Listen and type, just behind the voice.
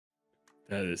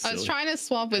That is I was silly. trying to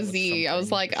swap with Z. I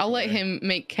was like, I'll let him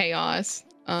make chaos.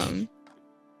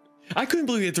 I couldn't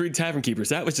believe he had 3 tavern keepers.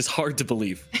 That was just hard to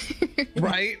believe.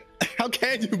 Right? How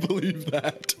can you believe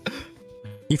that?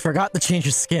 He forgot to change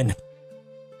his skin.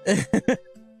 At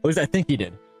least I think he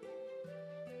did.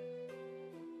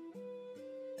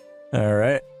 All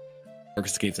right.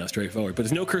 Orchestra Game's not straightforward, but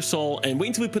there's no Cursed Soul, and wait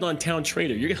until we put on Town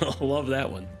Trader. You're gonna love that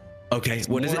one. Okay,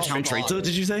 what is it? Town Trader,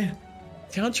 did you say?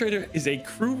 Town Trader is a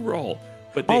crew roll,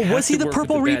 but they Oh, have was he to the work with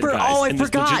Purple bad Reaper? guys, Oh, I and there's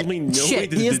forgot. legitimately no way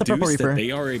Shit, to he is the Purple deduce that Reaper.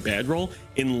 they are a bad roll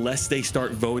unless they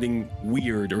start voting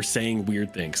weird or saying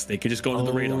weird things. They could just go under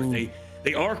the radar.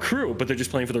 They are crew, but they're just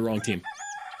playing for the wrong team.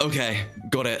 Okay,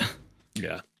 got it.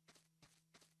 Yeah.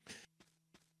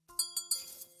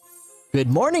 Good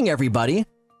morning, everybody.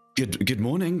 Good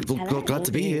morning. Glad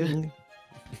to be here.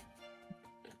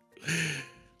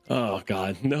 Oh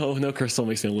God, no Cursed Soul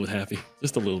makes me a little happy,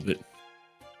 just a little bit.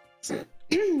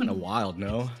 Kind of wild,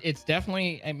 no? It's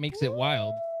definitely, it makes it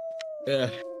wild. Yeah.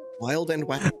 Wild and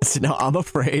wild. So now I'm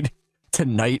afraid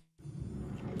tonight.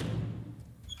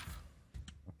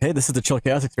 Hey, this is the Chill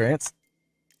Chaos experience.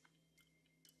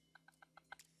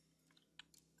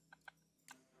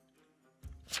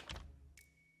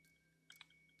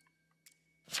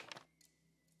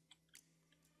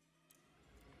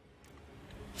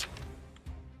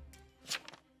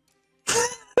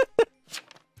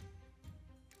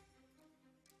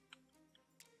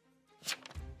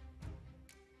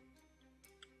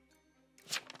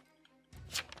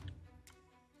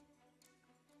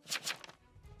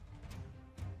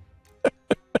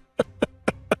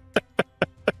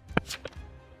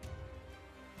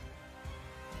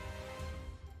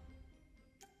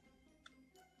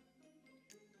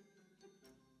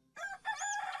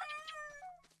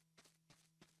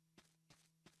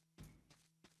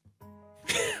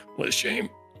 What a shame.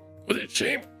 What a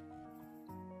shame.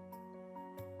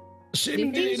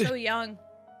 Shame He's indeed. so young.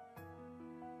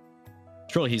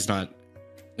 Surely he's not,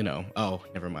 you know. Oh,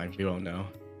 never mind. We won't know.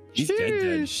 He's dead.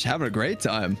 Sheesh, having a great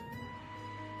time.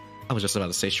 I was just about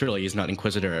to say, surely he's not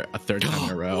Inquisitor a 3rd time in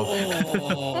a row.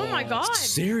 Oh my god.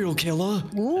 Serial killer.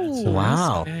 Ooh,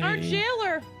 wow. Our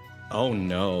jailer. Oh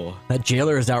no. That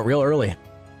jailer is out real early.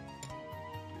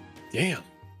 Damn.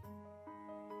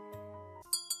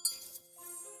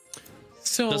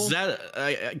 So Does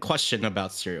that question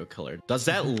about serial killer? Does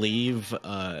that leave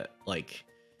like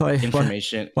Why-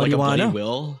 information why like do a you wanna bloody know?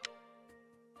 will?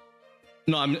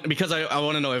 No, because I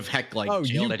want to know if Heck like Oh, you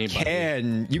jailed anybody.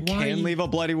 can leave a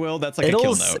bloody will. That's like a It'll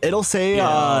kill s- note. it'll say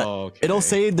Yeah, okay. it'll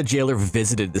say the jailer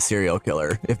visited the serial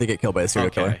killer if they get killed by a serial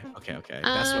killer. Okay.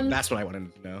 That's what I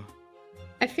wanted to know.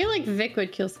 I feel like Vic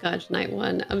would kill Scotch night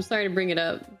 1. I'm sorry to bring it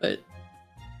up, but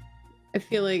I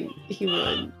feel like he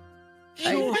would.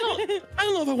 I don't know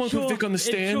if I want to put Vic on the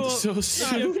stand so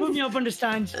soon. Put me up on the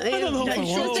stand. I don't know if I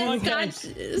want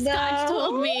to.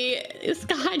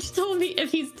 Scotch told me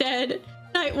if he's dead,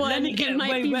 night 1, Let me get. it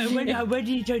might be Vic. Where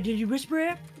did you whisper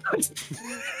it?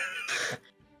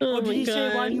 Oh Or did my you say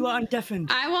while God. you were undeafened?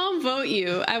 I won't vote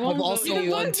you. I won't I've vote also you.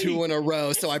 won 2 in a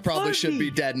row, so I probably should be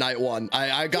dead night 1.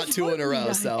 I got 2 in a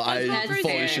row, so I That's fully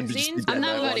fair. should be just be dead I'm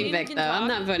not night voting 1. Vic though. I'm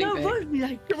not voting No, Vic. vote me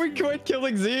like. Can we quit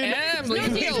killing Zine?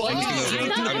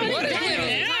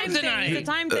 It's a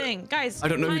time thing. Guys, I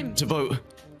don't know time. who to vote.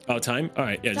 Oh, time? All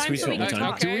right, yeah, just Time we so start we with can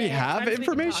time. talk. Do we have Time so we can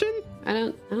talk. information? I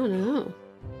don't know.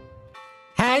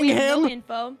 Hang We have no him!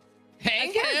 info. Hang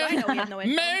As far as I know, we have no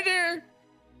info. Murder!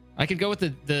 I could go with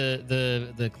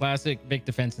the classic Vic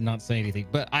defense and not say anything,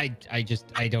 but I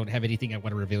don't have anything I want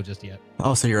to reveal just yet.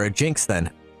 Oh, so you're a jinx then.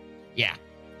 Yeah.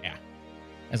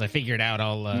 As I figure it out,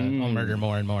 I'll murder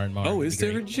more and more and more. Oh, It'd is be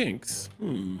there a great. jinx?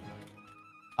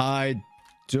 I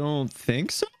don't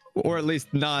think so. Or at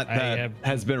least not I that have-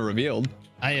 has been revealed.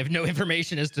 I have no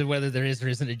information as to whether there is or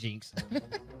isn't a jinx.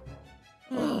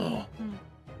 Oh.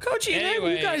 Coach,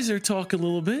 Anyway. you guys are talking a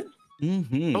little bit.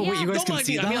 Mm-hmm. Oh, wait, you guys Don't can mind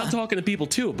see me. I mean, I'm that? talking to people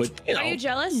too, but you know. Are you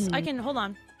jealous? I can hold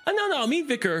on. No, me and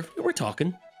Vicar, we're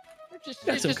talking. Just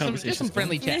Got some some conversations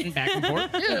friendly chatting back and forth.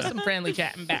 Yeah, some friendly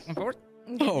chatting back and forth.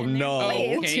 Oh, no.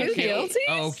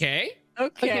 Okay.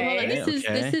 Okay, hold on.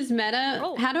 This is meta.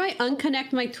 Oh. How do I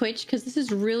unconnect my Twitch? Because this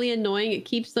is really annoying. It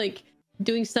keeps like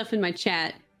doing stuff in my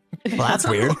chat. Well, that's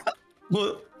weird.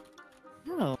 Well,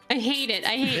 I hate it.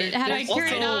 How do I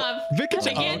turn it off? Vic I is-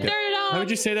 can't oh, okay. turn it off. How would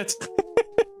you say that's?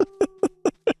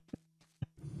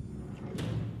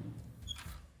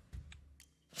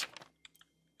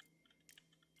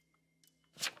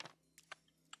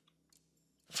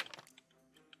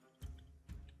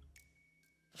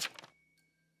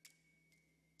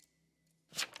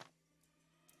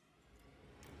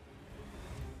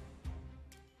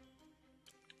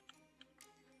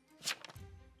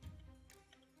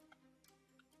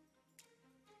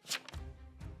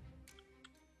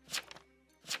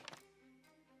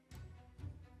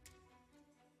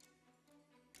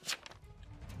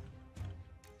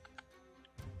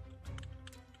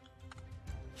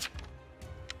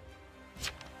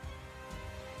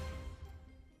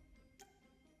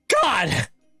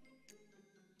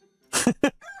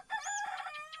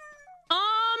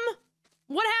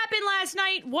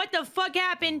 What the fuck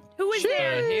happened? Who was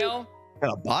there? Hell?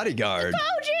 Got a bodyguard.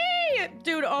 Koji!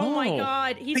 Dude, oh my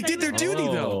god. They did their duty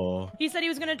though. He said he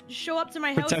was gonna show up to my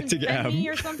house and Protecting defend me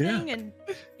M. or something, and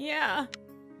yeah.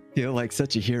 Feel like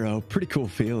such a hero. Pretty cool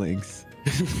feelings.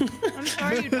 I'm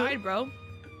sorry you died, bro.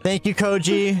 Thank you,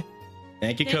 Koji.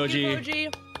 Thank you, Koji.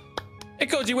 Koji. Hey,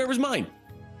 Koji, where was mine?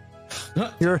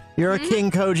 You're a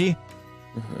king, Koji.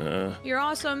 You're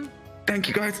awesome. Thank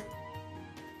you, guys.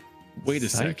 Wait a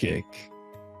second. Psychic.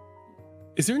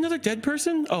 Is there another dead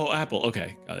person? Oh, Apple.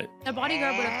 Okay, got it. A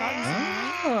bodyguard would have thought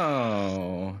something,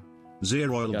 Oh.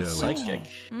 ZeRoyalViking. Psychic.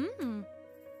 right? Mm.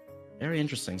 Very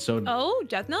interesting. So, Oh,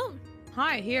 Death Note.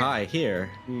 Hi, here. hi, here.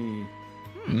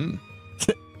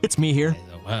 It's me here.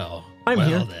 Well, I'm well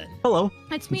here. Then. Hello.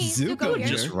 It's me, Zuko Zuko here.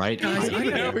 Just right Guys,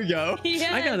 here. There we go.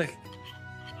 Yeah.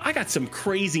 I got some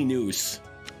crazy news.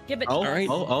 Give it. Oh, All right.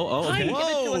 okay. Give it to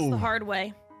us Whoa. the hard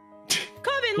way.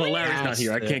 Coven, Well, leave. Larry's not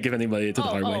here. I can't give anybody it to the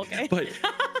hard way. Okay. But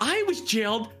I was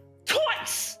jailed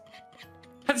twice.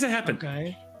 How does that happen?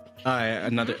 Okay.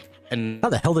 Another. And How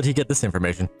the hell did he get this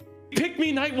information? Pick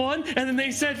me night 1, and then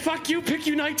they said, "Fuck you, pick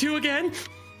you night 2 again."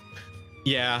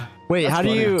 yeah. Wait, That's how do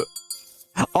funny. you?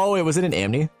 Oh, wait, was it an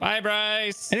Amni? Bye,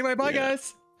 Bryce. Anyway, bye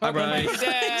guys. Bye, Bryce.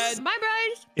 Dad. Bye,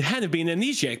 Bryce. It had to be an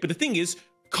amnesiac, but the thing is,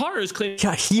 Kara's claiming.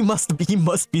 Yeah, he must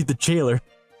be the jailer.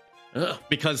 Ugh.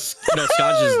 Because no,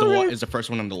 Scotch is the first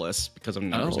one on the list because of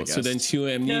numbers. I Oh, guess. so then 2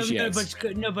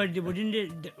 amnesiacs. No, but would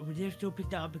they still pick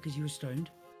that up because you were stoned?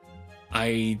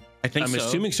 I think I'm so.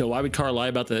 assuming so. Why would Kara lie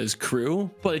about that as crew?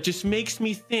 But it just makes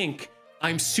me think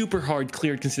I'm super hard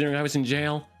cleared considering I was in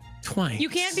jail twice. You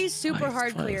can't be super Twice,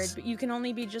 hard twice. cleared, but you can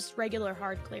only be just regular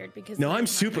hard cleared because. No, that I'm is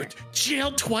not super fair.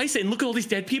 jailed twice, and look at all these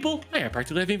dead people. Hey, I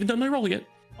practically haven't even done my role yet.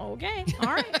 Okay,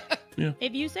 all right. Yeah.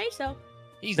 If you say so.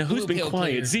 He's Now, who's blue been pill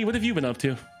quiet? clear. Z, what have you been up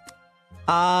to?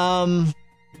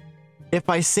 If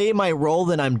I say my role,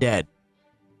 then I'm dead.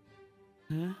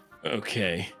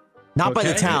 Okay. Not by the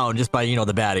Okay. town, just by, the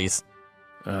baddies.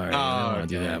 All right. we Oh, don't want to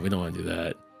do okay. that. We don't want to do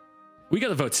that. We got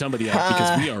to vote somebody out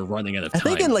because we are running out of I time.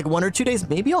 think in like 1 or 2 days,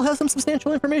 maybe I'll have some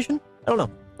substantial information. I don't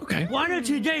know. Okay. 1 or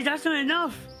 2 days, that's not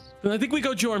enough. Then I think we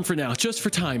go Jorm for now, just for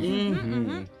time.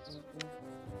 Mhm.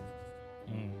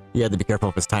 You had to be careful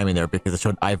of his timing there because it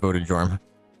showed I voted Jorm.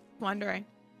 Wondering.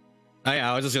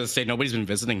 I was just gonna say nobody's been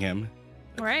visiting him.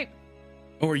 All right.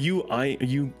 Or you? I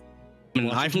mean,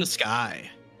 eye from the sky.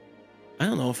 I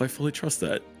don't know if I fully trust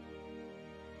that.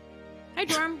 Hi,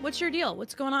 Dorm. What's your deal?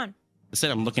 What's going on? I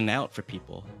said I'm looking out for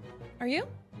people. Are you?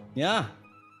 Yeah.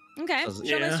 Okay. So-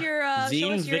 Show us your show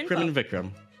Zine, us your Vikram, info. and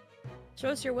Vikram. Show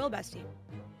us your will, bestie.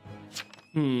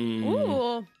 Hmm.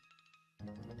 Ooh.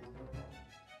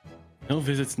 No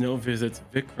visits. No visits.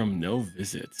 Vikram. No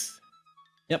visits.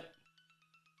 Yep.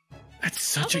 That's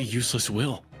such a useless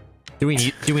will. Do we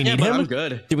need Yeah, but I'm him?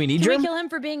 good. Do we need Can we Jorm? kill him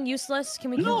for being useless? Can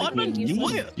we kill No, him I'm for being not.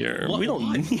 useless? What? Yeah, What- we don't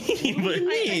what? need. What do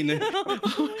you mean?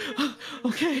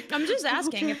 Okay. I'm just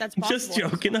asking if that's possible. Just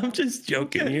joking. I'm just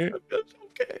joking here.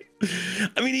 Okay.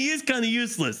 I mean, he is kind of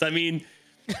useless. I mean,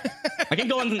 I can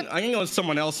go on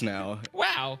someone else now.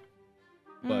 Wow.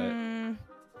 But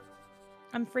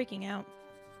I'm freaking out.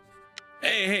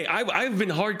 hey, I've been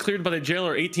hard cleared by the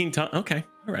jailer 18 times. Okay,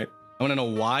 all right. I want to know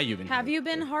why you've been. Have you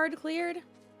been hard cleared?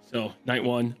 So night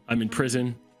 1, I'm in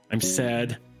prison. I'm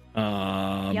sad.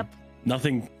 Yep.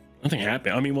 Nothing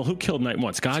happened. I mean, well, who killed night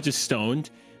 1? Scotch is stoned,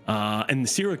 and the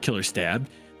serial killer stabbed.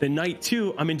 Then night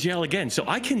 2, I'm in jail again. So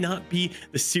I cannot be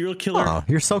the serial killer Oh,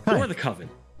 you're so or kind. the coven.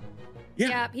 Yeah.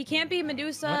 Yeah. He can't be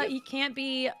Medusa. He can't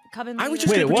be Coven. I was leader.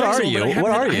 just Wait, gonna what protect are someone, you? but I haven't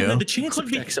What had- are I haven't you? had the chance to Could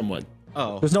be- protect someone.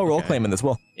 Oh. There's no role okay. claim in this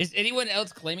will. Is anyone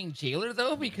else claiming jailer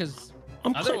though? Because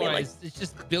I'm claiming, otherwise, it's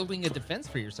just building a defense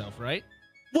for yourself, right?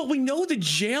 Well, we know the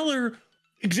jailer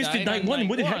existed Died night on 1. night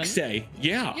What did one. Hex say?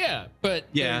 Yeah. Yeah, but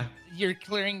Yeah. you're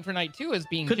clearing for night 2 as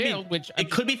being Could jailed, be. which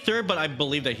It could be third, but I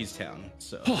believe that he's town.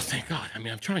 So. Oh, thank God. I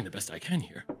mean, I'm trying the best I can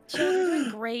here. You're doing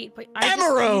great, but I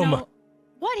Amarum! just,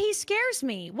 what? He scares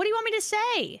me. What do you want me to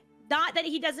say? Not that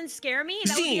he doesn't scare me.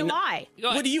 That would be a Zine. lie.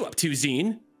 What are you up to,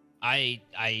 Zine? I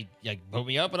put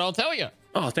me up and I'll tell you.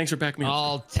 Oh, thanks for backing me up.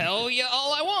 I'll tell you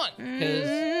all I want. 'cause-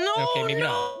 No, okay, maybe no.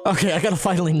 not. Okay, I gotta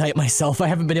finally knight myself. I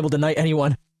haven't been able to knight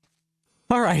anyone.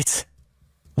 All right.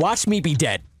 Watch me be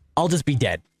dead. I'll just be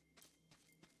dead.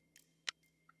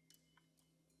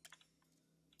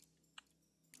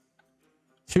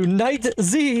 To knight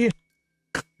Z.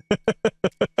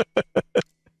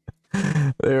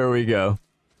 There we go.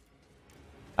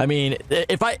 I mean,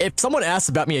 if someone asks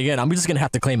about me again, I'm just gonna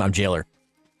have to claim I'm jailer,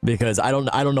 because I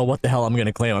don't know what the hell I'm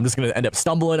gonna claim. I'm just gonna end up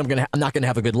stumbling. I'm not gonna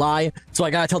have a good lie. So I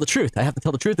gotta tell the truth. I have to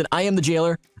tell the truth that I am the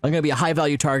jailer. I'm gonna be a high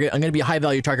value target. I'm gonna be a high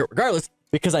value target regardless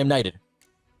because I'm knighted.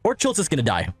 Or Chilt's is gonna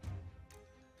die.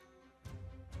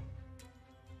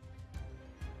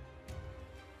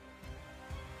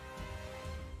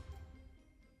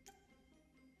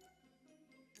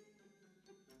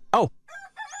 Oh.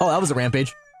 Oh, that was a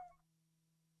rampage.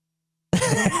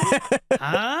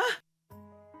 Huh?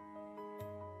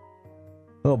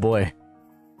 Oh boy.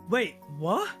 Wait,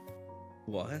 what?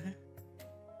 What?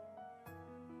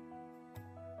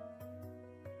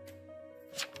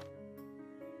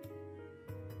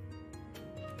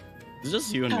 It's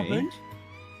just you and me. Happened?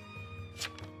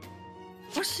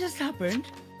 What's just happened?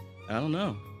 I don't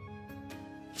know.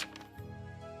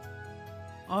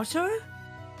 Also?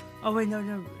 Oh wait,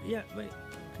 no. Yeah, wait.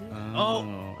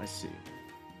 Oh, I see.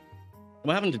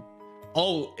 What happened to?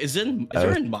 Oh, is there an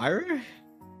admirer?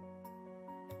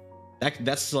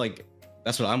 That's like,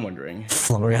 that's what I'm wondering.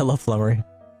 Flummery, I love Flummery.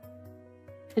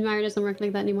 Admire doesn't work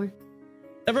like that anymore.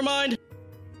 Never mind.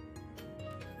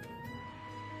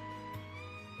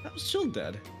 That was still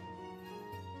dead.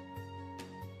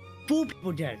 4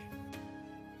 people dead.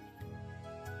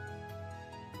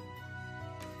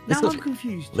 This Now will I'm be-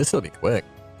 confused. This will be quick.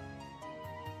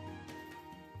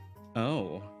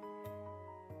 Oh.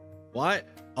 What?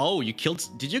 Oh, you killed.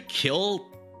 Did you kill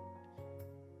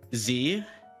Z?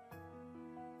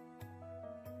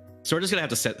 So we're just gonna have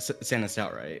to send this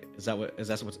out, right? Is that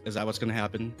what's gonna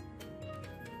happen?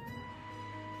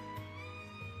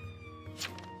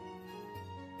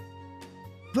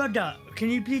 Brother, can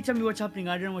you please tell me what's happening?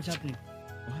 I don't know what's happening.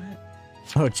 What?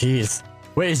 Oh jeez.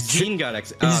 Wait, is Gene got oh,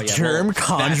 yeah, Germ well,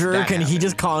 conjure? that Can he happened.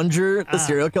 just conjure the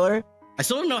serial killer? I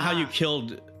still don't know how you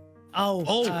killed.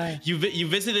 Oh. You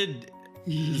visited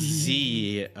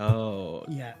Z. Oh.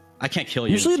 Yeah. I can't kill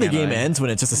you. Usually the can game I? ends when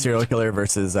it's just a serial killer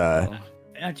versus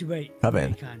Actually, wait.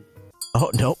 Coven. I can. Oh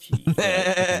nope.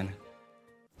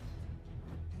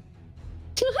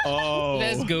 Oh.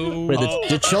 Let's go. Wait,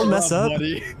 did Chill mess up?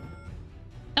 Buddy.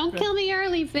 Don't kill me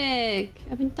early, Vic.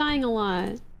 I've been dying a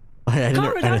lot. Conrad,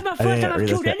 that was my first time I've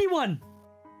killed that. anyone.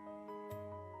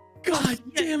 God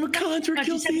damn, a Conjure Actually,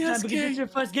 kills the second time, because this is SK. the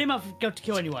first game I've got to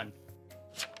kill anyone.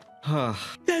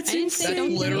 That's I didn't say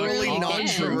don't insane. kill me Literally early not again.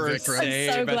 true. I'm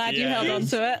so glad you held on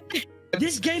to it.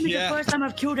 This game is Yeah. the first time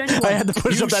I've killed anyone. I had to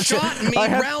push You up that shot chat. me I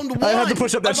had to round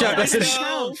push up that chat message.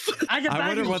 I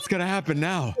wonder what's gonna happen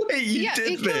now. Yeah,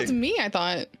 it killed me, I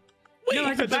thought. No,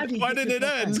 it's a bad Why did it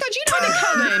end? Scott, you know how to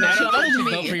come in. I don't know. She told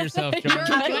Vote for me. yourself,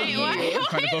 John. Wait, what? I'm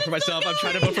trying to vote for myself. I'm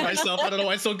trying to vote for myself. I don't know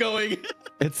why it's still going.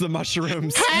 It's the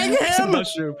mushrooms. Hang It's the him!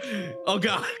 mushroom. Oh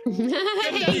god.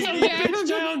 It's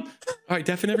down. All right,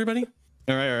 deafen everybody.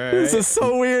 All right. This is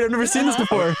so weird. I've never seen this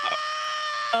before.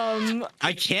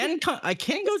 I can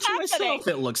go to myself.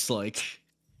 It looks like.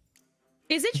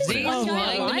 Is it just He's one guy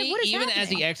lying to alive? me What is even as he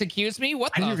happening? executes me.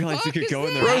 What I the didn't realize you fuck could is go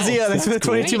in this? there. Rosie, yeah, thanks for the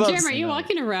 22 Wait, bucks. Jerem, are you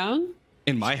walking around?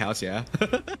 In my house, yeah.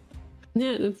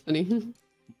 Yeah, that's funny.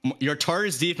 Your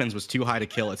Taurus defense was too high to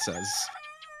kill, it says.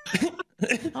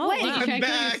 Oh, wait, you I'm try to kill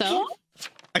back. yourself?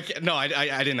 I can't, no, I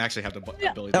didn't actually have the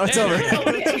ability. No, it's over. There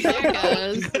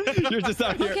it goes. You're just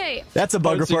out here. Okay, That's a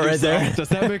bug punching report right there. yourself. Does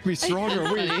that make me strong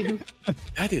or weak? Funny.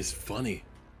 That is funny.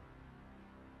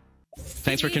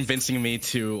 Thanks for convincing me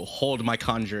to hold my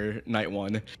conjure night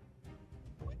one.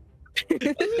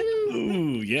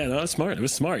 Ooh, yeah, that was smart. It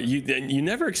was smart. You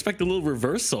never expect a little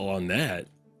reversal on that.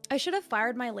 I should have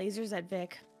fired my lasers at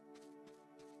Vic.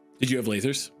 Did you have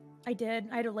lasers? I did.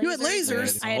 I had a laser. You had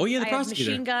lasers? I had, Oh, yeah, the I had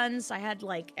prosecutor. machine guns. I had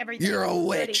like everything. You're a ready.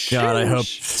 witch. God, I hope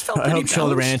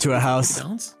Childa ran into a house.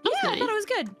 Bounce? Yeah, I thought it was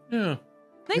good. Yeah.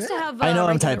 Nice to have. I know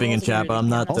I'm regular typing in rolls chat, but I'm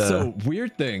not. Also,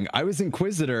 weird thing. I was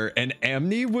Inquisitor, and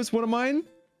Amni was one of mine.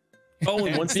 Oh,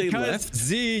 and once they Because left,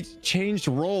 Z changed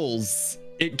roles,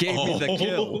 it gave me the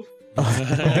kill. Oh.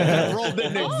 The role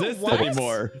didn't exist what?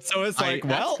 anymore. So it's like,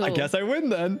 That's well, I cool. guess I win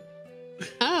then.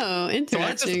 Oh, So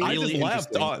interesting. I just Really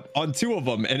left interesting. on two of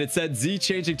them, and it said Z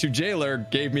changing to Jailer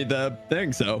gave me the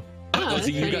thing. So Oh, so that's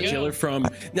you got pretty good. jailer from.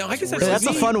 Now I guess That's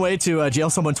a fun way to jail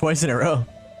someone twice in a row.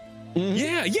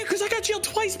 Yeah, because I got jailed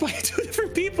twice by 2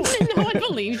 different people. No one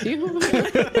believes you.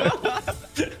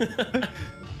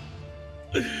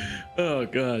 Oh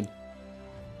god,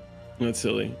 that's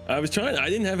silly. I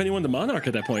didn't have anyone to monarch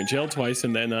at that point. Jailed twice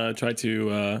and then tried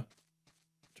to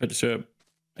show up.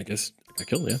 I guess I got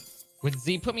killed. Yeah. When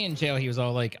Z put me in jail, he was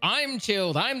all like, "I'm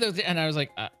chilled. I'm the," and I was like,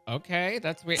 "Okay,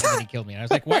 that's weird." And then he killed me. And I was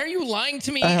like, "Why are you lying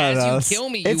to me I don't know. as you kill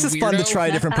me? It's you just fun to weirdo?" try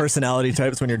different personality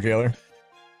types when you're jailer.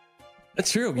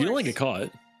 That's true. You don't like get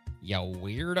caught. You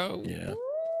weirdo. Yeah.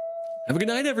 Have a good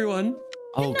night, everyone.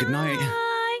 oh, good night.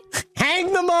 Bye.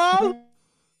 Hang them all!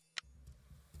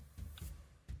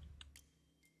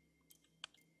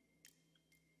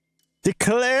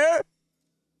 Declare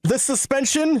the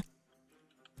suspension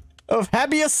of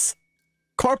habeas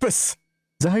corpus.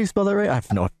 Is that how you spell that right? I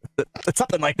have no. It's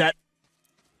something like that.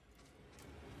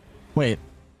 Wait.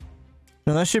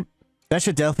 No, that should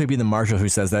definitely be the marshal who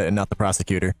says that and not the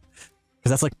prosecutor. Because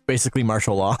that's like basically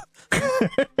martial law.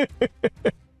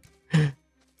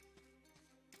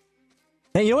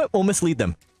 Hey, you know what? We'll mislead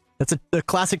them. That's the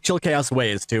classic chill chaos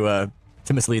way is to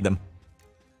mislead them.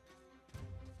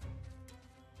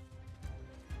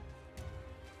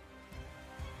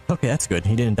 Okay, that's good.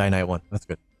 He didn't die night one. That's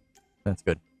good. That's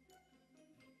good.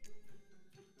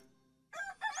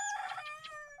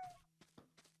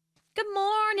 Good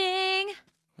morning.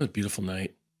 What a beautiful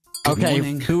night. Okay,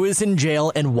 who is in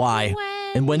jail and why?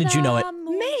 And when did you know it?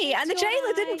 Me, and the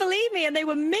jailer didn't believe me, and they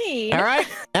were mean. All right,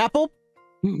 Apple,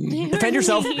 defend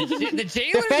yourself. The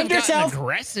jailers Defend have yourself. gotten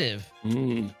aggressive.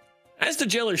 As the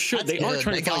jailers should. They are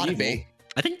trying to find evil.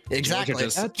 I think Exactly. Georgia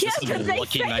just Yeah, this is because they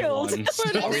lucky night failed.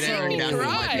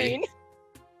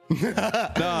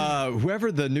 one.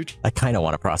 Whoever the new I kind of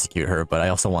want to prosecute her, but I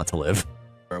also want to live.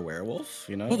 For a werewolf,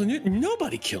 you know. Well,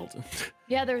 nobody killed him.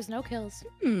 Yeah, there was no kills.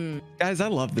 guys, I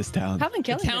love this town. Haven't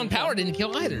killed Town power didn't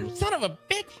kill either. Son of a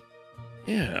bitch.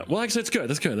 Yeah. Well, actually, that's good.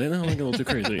 That's good. They don't get a little too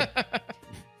crazy.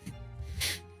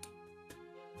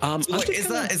 So is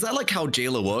that like how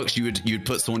jailer works? You'd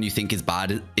put someone you think is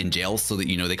bad in jail so that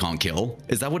you know they can't kill.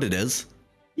 Is that what it is?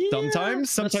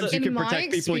 Sometimes you In can my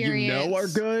protect people you know are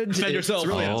good. Defend yourself. It's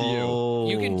really up to you.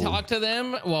 You can talk to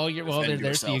them while they're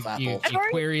there, so you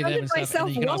query them and stuff, and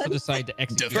then you can also decide to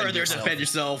execute them. Defend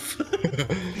yourself.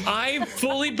 I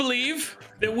fully believe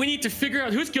that we need to figure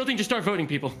out who's guilty and just start voting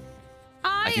people.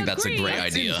 I think that's a great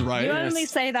idea. Right. You only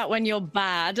say that when you're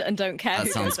bad and don't care.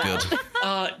 That sounds good.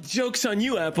 Joke's on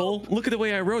you, Apple. Look at the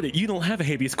way I wrote it. You don't have a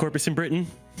habeas corpus in Britain.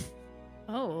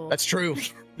 Oh. That's true.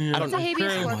 Yeah. I don't What's a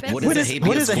habeas corpus?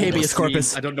 What is a habeas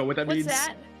corpus? I don't know what that What's means.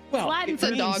 that? Well, Latin It's a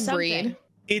for dog something. breed.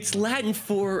 It's Latin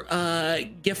for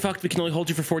get fucked. We can only hold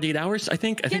you for 48 hours. I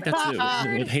think that's it.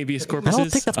 What habeas corpus I is. don't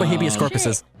think that's what habeas corpus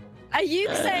is. Are you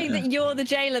saying that you're the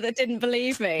jailer that didn't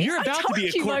believe me? You're about to be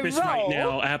a corpus right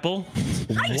now, Apple.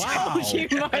 I told you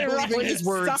my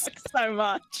roll sucks so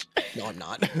much. No, I'm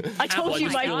not. I told you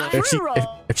my If she, crew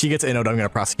roll. if she gets innoed, I'm gonna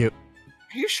prosecute.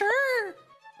 Are you sure?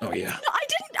 Oh yeah. No, I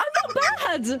didn't. I'm not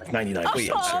bad. 99.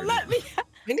 Oh, let me.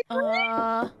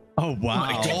 Oh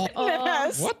wow.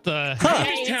 Yes. What the?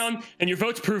 This town, and your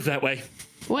votes prove that way.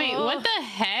 Wait, what the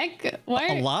heck? Why?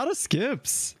 A lot of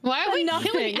skips. Why are we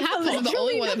Nothing. killing Apple? I'm the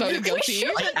only one that voted guilty.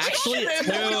 Actually, wait.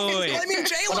 I'm in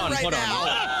jail right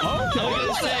now. Oh.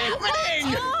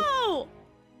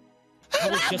 I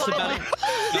was just about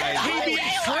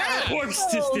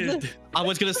I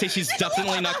was gonna say she's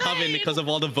definitely not coming because of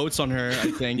all the votes on her,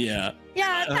 I think. Yeah.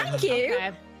 Yeah, thank you.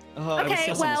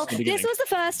 Okay, well, this was the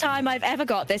first time I've ever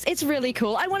got this. It's really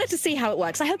cool. I wanted to see how it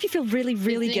works. I hope you feel really,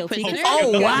 really guilty.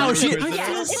 Oh wow, she.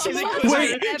 Yes, it's the first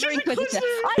time ever Inquisitor.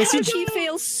 I hope you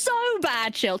feel so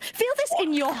bad, Shield. Feel this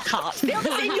in your heart. Feel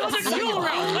this in your soul.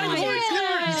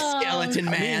 Skeleton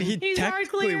I man. mean, he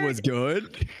technically was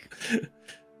good.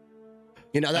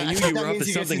 You know, that, I knew that you were up means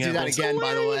to he gets to something, do that Apple. again,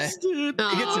 by the way. He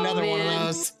gets another one of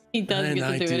those. He does And get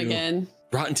to I do it do. again.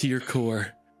 Rotten to your core.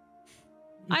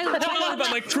 I love about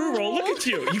my true roll. Look at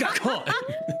you. You got caught.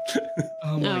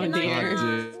 Oh dear.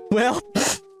 Dude. Well,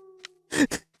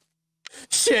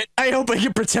 shit. I hope I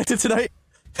get protected tonight.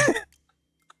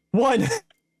 1.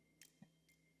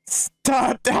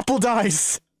 Stop. Apple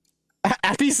dies.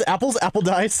 Apple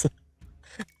dies.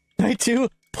 Night 2.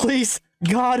 Please,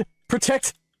 God,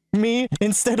 protect me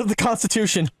instead of the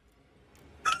Constitution.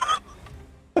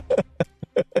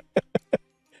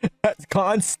 That's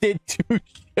Constitution.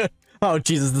 Oh,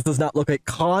 Jesus, this does not look like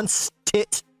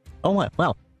constit. Oh, my,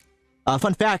 wow.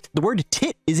 Fun fact, the word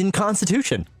tit is in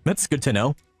Constitution. That's good to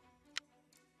know.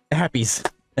 Happies.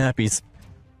 Happies.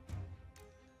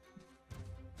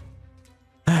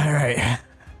 All right.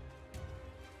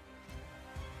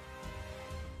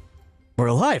 We're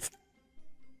alive.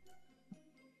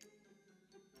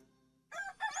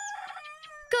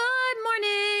 Good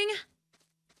morning.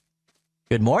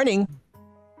 Good morning.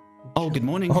 Oh, good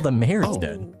morning. Oh, the mayor's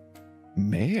dead.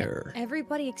 Mayor.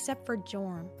 Everybody except for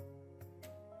Jorm.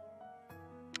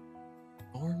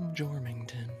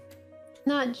 Jormington.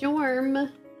 Not Jorm.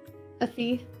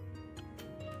 Effie.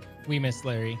 We miss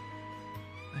Larry.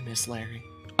 I miss Larry.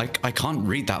 I can't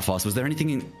read that fast. Was there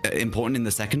anything important in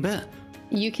the second bit?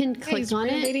 You can click on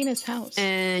it his house.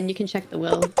 and you can check the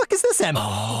will. What the fuck is this, M?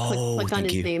 Oh, click on thank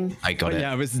his you. name. I got it.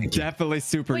 Yeah, it was definitely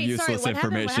super Wait, sorry, useless what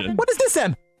happened? What information. happened? What is this,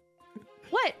 M?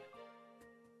 What?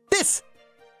 This!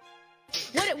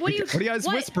 What do you? What are you guys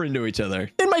whispering to each other?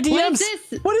 In my DMs! What is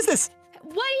this? What is this?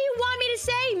 What do you want me to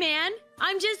say, man?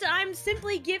 I'm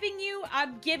simply giving you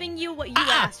what you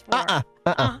asked for.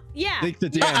 Yeah. Leak the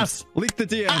DMs. Leak the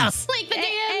DMs. Leak the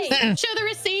DMs. Show the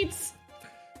receipts.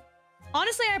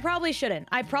 Honestly, I probably shouldn't.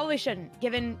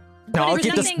 Given. No, I'll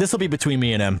keep this. This will be between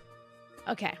me and him.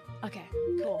 Okay. Okay.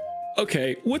 Cool.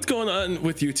 Okay, what's going on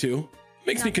with you two?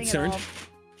 Makes me concerned.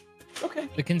 Okay.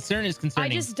 The concern is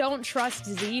concerning. I just don't trust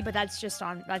Z, but that's just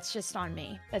on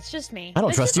me. That's just me. I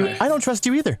don't trust you. I don't trust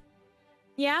you either.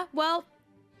 Yeah. Well.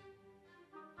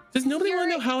 Does nobody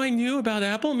want to know how I knew about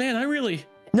Apple? Man, I really.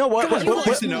 No, what do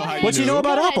you know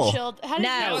about Apple?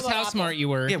 That was how smart you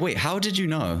were. Yeah, wait, how did you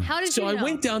know? So I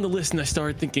went down the list and I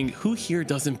started thinking, who here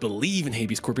doesn't believe in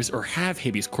habeas corpus or have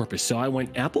habeas corpus? So I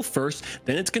went Apple first,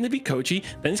 then it's going to be Kochi,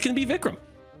 then it's going to be Vikram.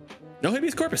 No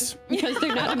habeas corpus. Because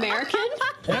they're not American?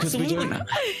 Absolutely.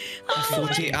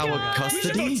 48-hour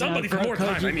custody? Somebody for more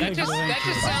time. I mean, that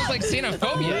just sounds like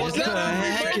xenophobia. What the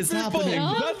heck is happening?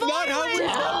 That's not how we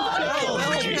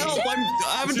Help!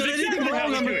 I haven't done anything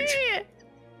wrong.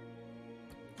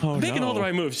 I'm making all the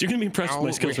right moves. You're going to be impressed with my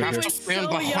skills right here. Stand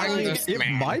behind this man. It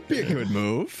might be a good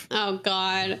move. Oh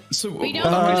God. So we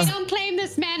don't claim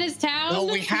this man as town. No,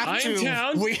 we have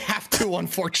to. We have to,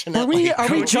 unfortunately. Are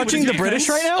we judging the British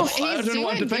right now? I don't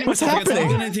want to defend What's myself. I haven't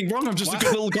happening? done anything wrong. I'm just a good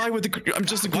little guy with the. I'm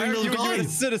just a great little guy. You're a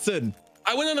citizen.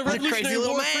 I went on the Revolutionary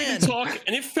War freedom talk,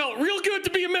 and it felt real good to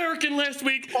be American last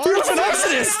week. You're an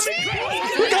arsonist!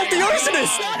 We got the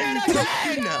arsonist!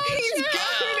 He's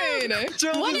kidding!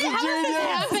 What is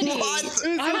happening?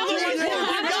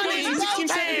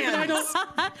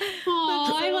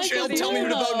 Oh, I like Chill, tell me who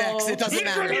to vote next. It doesn't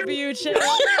matter.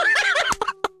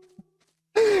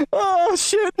 Oh,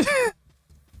 shit.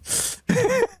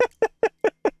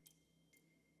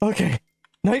 Okay.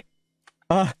 Night.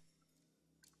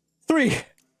 3.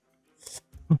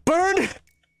 Burn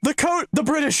the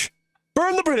British.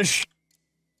 Burn the British.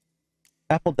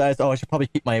 Apple dies. Oh, I should probably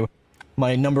keep my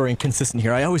numbering consistent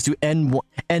here. I always do N1,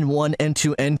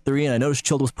 N2, N3, and I noticed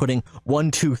Chilled was putting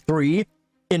 1, 2, 3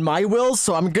 in my wills,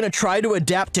 so I'm gonna try to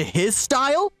adapt to his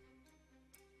style.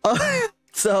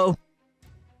 So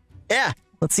yeah,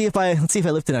 let's see if I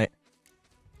live tonight.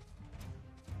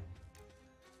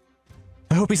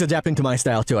 I hope he's adapting to my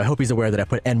style too. I hope he's aware that I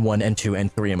put N1, N2,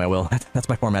 N3 in my will. That's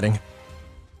my formatting.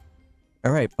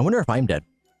 All right, I wonder if I'm dead.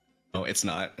 No, it's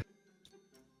not.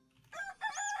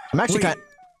 I'm actually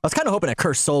I was kind of hoping a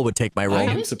cursed soul would take my role.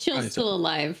 How is Chill still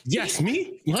alive? Yes,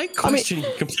 me? My question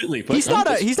completely. But He's not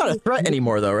a threat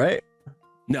anymore, though, right?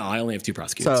 No, I only have 2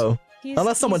 prosecutors. So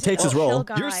unless someone takes his role,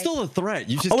 you're still a threat.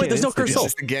 You just wait, there's no cursed soul.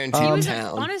 It's just a guaranteed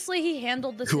town. Honestly, he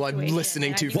handled the who I'm situation,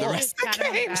 listening to for the rest of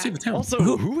the game. Also,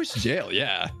 who was jail?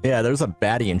 Yeah. Yeah, there's a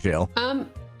baddie in jail.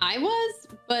 I was,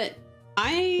 but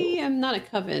I am not a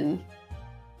coven.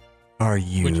 Are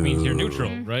you? Which means you're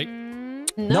neutral, right?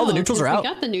 No, the neutrals are out. We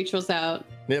got the neutrals out.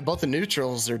 Yeah, both the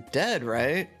neutrals are dead,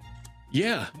 right?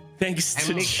 Yeah, thanks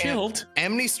to Chilled.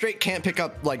 Amity straight can't pick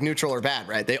up like neutral or bad,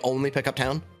 right? They only pick up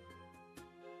town.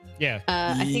 Yeah.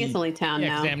 I think it's only town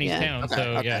now. Amy's town. Okay, So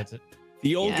okay. yeah,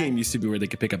 The old game used to be where they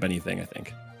could pick up anything, I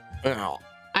think. Oh.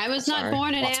 I was not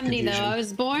born in Amity though. I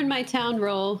was born my town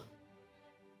role.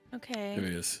 Okay. There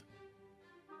he is.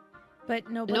 But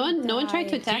no one tried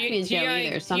to attack me in jail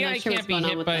either, so I'm not sure what's going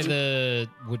on with by them.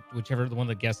 whichever one of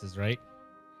the guesses, right?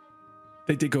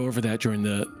 They did go over that during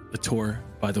the tour,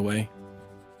 by the way.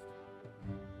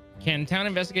 Can town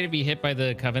investigator be hit by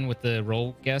the coven with the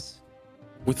roll guess?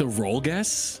 With the roll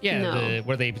guess? Yeah, No.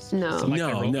 where they select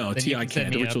their roll. No, Then you TI can set can't.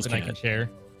 me The up rituals and I can't. can share.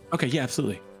 Okay, yeah,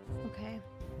 absolutely.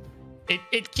 Okay.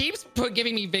 It keeps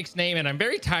giving me Vic's name, and I'm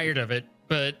very tired of it.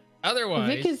 But otherwise,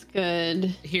 Vic is good.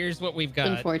 Here's what we've got.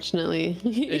 Unfortunately,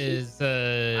 is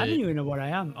I don't even know what I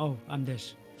am. Oh, I'm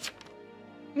this.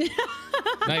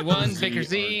 Night 1, Vic or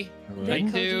Z.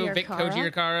 Night 2, Vic, Koji,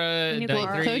 or Kara. Night 3.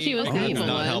 Koji was the evil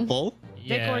not one. helpful.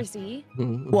 Vic or Z?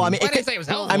 Well, I mean, I didn't say it was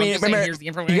helpful. I mean, I'm just saying remember, here's the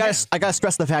information I gotta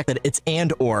stress the fact that it's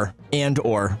and or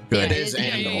good. It is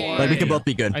and or. Like we can both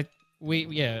be good. I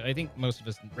think most of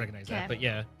us recognize that, but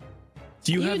yeah.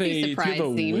 Do you You have would be a surprised,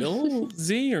 will,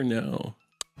 Z, or no?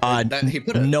 He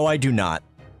put it. No, I do not.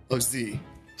 Oh, Z.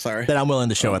 Sorry. That I'm willing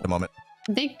to show at the moment.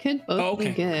 They could both be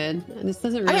good. This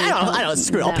doesn't really. I know.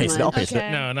 Screw it. I'll paste it. I'll paste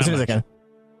it. No, as soon as I can.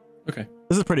 Okay.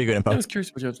 This is pretty good info. I was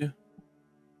curious what you're up to.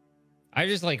 I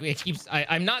just like it keeps.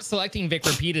 I'm not selecting Vic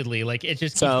repeatedly. Like it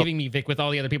just keeps giving me Vic with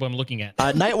all the other people I'm looking at.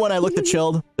 Night 1, I looked at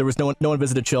Chilled. There was no one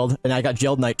visited Chilled, and I got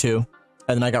jailed night 2, and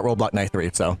then I got roadblock night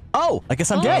 3. So, I guess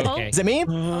I'm dead. Okay. Is it me?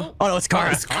 Oh no, it's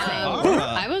Kara.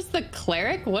 I was the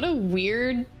cleric. What a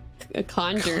weird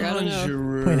conjure. I don't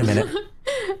know. Wait a minute.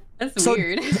 That's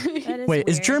weird. Wait,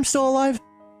 is Germ still alive?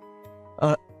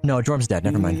 No, Germ's dead.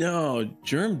 Never mind. No,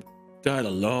 Germ Died a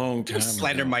long time.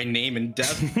 Slander my name in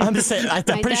death. I'm just saying. I'm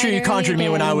pretty sure you conjured me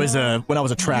when I was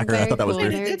a tracker. I thought that was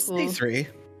weird. It's D3.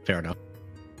 Fair enough.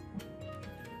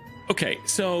 Okay,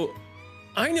 so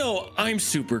I know I'm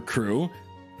super crew.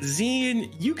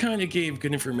 Zian, you kind of gave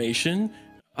good information.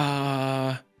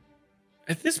 At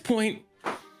this point,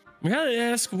 we gotta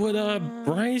ask what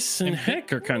Bryce and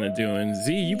Heck are kind of doing.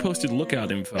 Z, you posted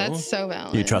lookout info. That's so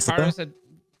valid. Do you trust it?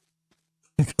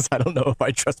 Because I don't know if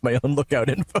I trust my own lookout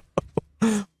info.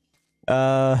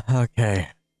 Okay.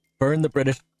 Burn the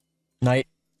British Knight.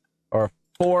 Or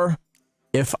 4.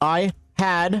 If I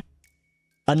had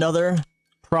another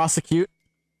prosecute,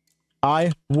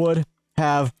 I would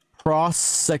have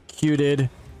prosecuted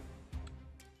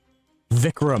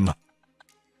Vikram.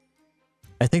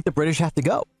 I think the British have to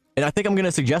go. And I think I'm going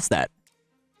to suggest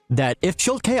that if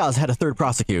Chilled Chaos had a third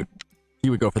prosecute, he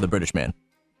would go for the British man.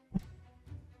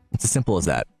 It's as simple as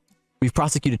that. We've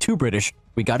prosecuted 2 British.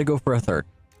 We got to go for a third.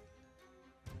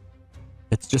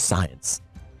 It's just science.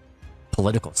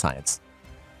 Political science.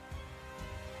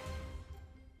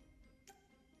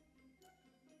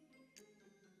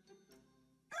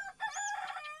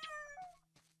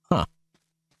 Huh.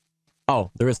 Oh,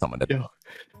 there is someone. Yeah.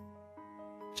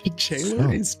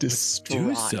 Jailer is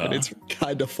distraught, and it's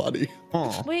kind of funny.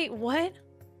 Wait, what?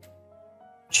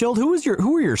 Chilled, who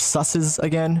were your susses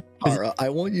again? Kara, I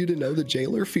want you to know the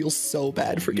jailer feels so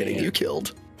bad for getting you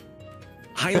killed.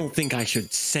 I don't think I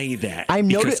should say that. I'm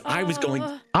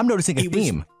noticing a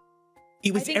theme.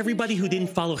 It was everybody who didn't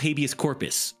follow habeas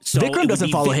corpus. So Vikram doesn't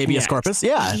follow habeas corpus.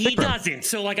 Yeah, he Vikram doesn't.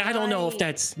 So like, I don't know if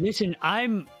that's. Listen,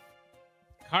 Kara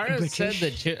said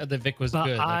that Vic was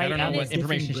good. Like, I don't know what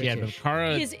information she had, but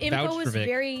Kara His info vouched was for Vic.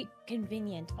 very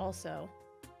convenient, also.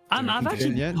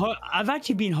 I've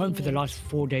actually been home for the last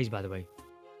 4 days, by the way.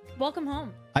 Welcome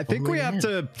home. I think we have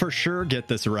to for sure get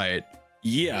this right.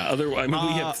 Yeah, otherwise, I mean,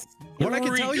 we have. What I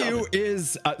can tell you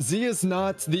is Z is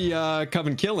not the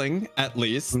Coven killing, at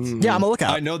least. Yeah, I'm a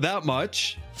lookout. I know that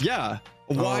much. Yeah.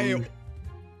 Why?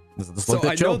 So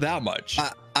I know that much.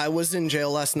 I was in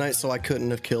jail last night, so I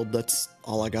couldn't have killed. That's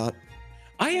all I got.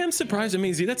 I am surprised. I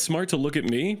mean, Z, that's smart to look at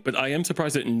me, but I am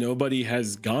surprised that nobody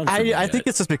has gone. For me I yet. think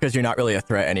it's just because you're not really a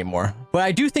threat anymore. But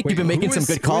I do think you've been making some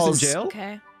good calls. Who was in jail?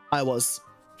 Okay. I was.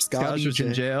 Scotch was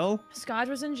in jail. Scotch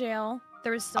was in jail.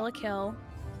 There was still a kill.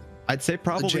 I'd say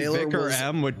probably Vic or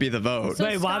M would be the vote. So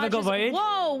Wait, why have I got voted?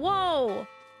 Whoa.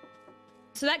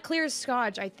 So that clears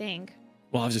Scotch, I think.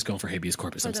 Well, I was just going for habeas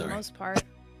corpus. For I'm the sorry. most part.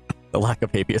 The lack of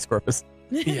habeas corpus.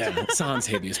 Yeah, sans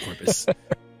habeas corpus.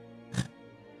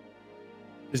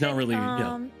 There's not really.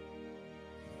 Yeah.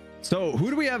 So who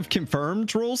do we have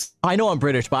confirmed rules? I know I'm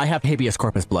British, but I have habeas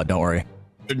corpus blood. Don't worry.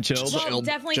 And chilled. Well,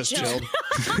 definitely Just chilled.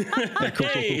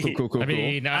 Cool. I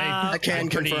mean, I can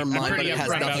confirm mine, but it has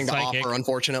nothing to offer,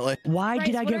 unfortunately. Why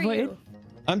did I Bryce, get what are voted? you?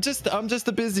 I'm just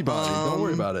a busybody. Don't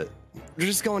worry about it. We're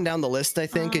just going down the list, I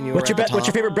think, and you. What's your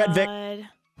favorite bread, Vic?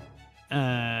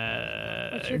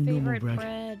 What's your favorite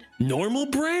bread? Normal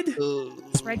bread?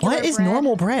 What is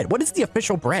normal bread? What is the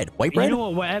official bread? White bread? You know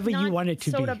what? Whatever you want it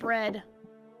to soda be. bread.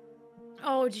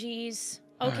 Oh, jeez.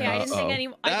 Okay, I didn't think any.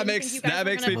 That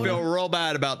makes me feel real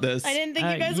bad about this. I didn't think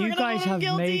you guys were gonna vote him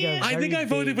guilty. I think I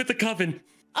voted with the Coven.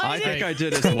 I think I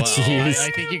did as well.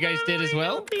 I think you guys did as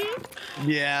well.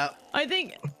 Yeah. I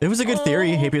think It was a good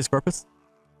theory, habeas corpus.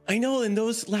 I know, and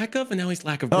those lack of, and now he's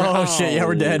lack of bread. Oh shit, yeah,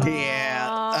 we're dead.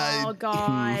 Yeah. Oh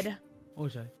god.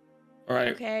 Also. All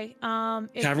right. Okay.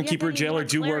 Tavern keeper, jailer,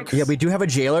 do work. Yeah, we do have a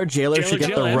jailer. Jailer should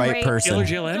get the right person. Jailer,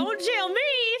 jail M. Don't jail me.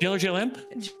 Jailer, jail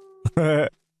M.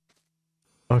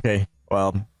 Okay,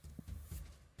 well,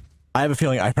 I have a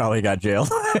feeling I probably got jailed.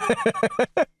 All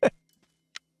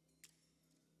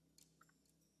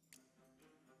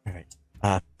right,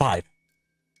 5.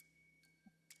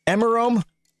 Emerome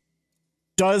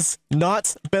does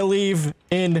not believe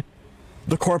in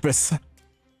the corpus.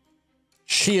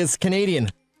 She is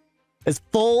Canadian. Is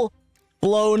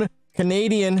full-blown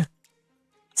Canadian,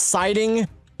 siding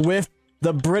with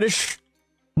the British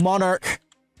monarch,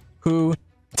 who...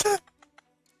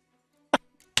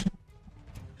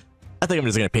 I think I'm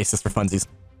just gonna paste this for funsies.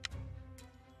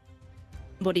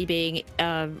 Body being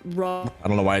wrong I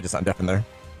don't know why I just undeafened there.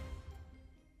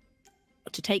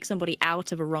 to take somebody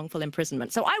out of a wrongful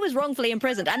imprisonment. So I was wrongfully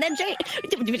imprisoned, and then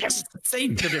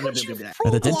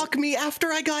Block me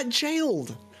after I got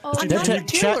jailed. Oh, I'm not a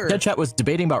jailer. Dead Chat was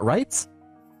debating about rights?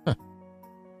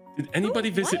 Did anybody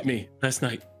visit me last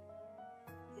night?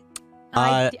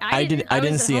 I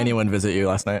didn't see anyone visit you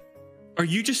last night. Are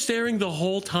you just staring the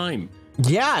whole time?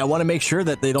 Yeah, I want to make sure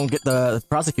that they don't get the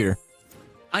prosecutor.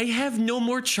 I have no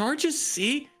more charges,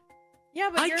 see? Yeah,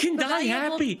 but I you're can a die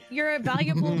valuable- happy. You're a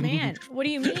valuable man. What do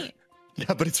you mean?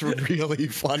 Yeah, but it's really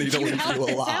funny to leave you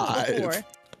alive.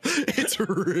 It's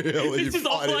really This is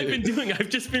all I've been doing. I've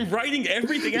just been writing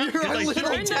everything out. You're a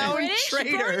little town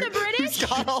traitor the British. who's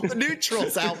got all the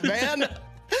neutrals out, man.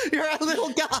 You're a little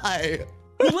guy.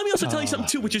 Well, let me also tell you something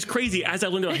too, which is crazy. As I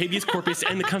learned about habeas corpus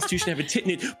and the Constitution have a tit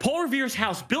in it, Paul Revere's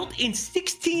house, built in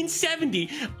 1670.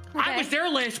 I was there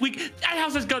last week. That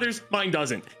house has gutters. Mine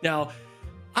doesn't. Now,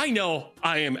 I know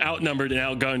I am outnumbered and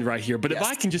outgunned right here, but if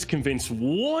I can just convince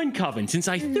one coven, since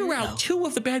I threw out 2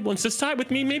 of the bad ones to side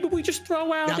with me, maybe we just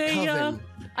throw out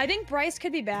I think Bryce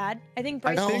could be bad. I think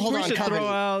Bryce. we should throw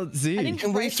out Z.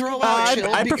 Can we throw out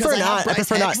Chill? I prefer not. I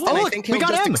prefer not. Oh, look, we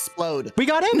got him. Explode. We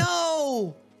got him.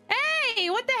 No. Hey,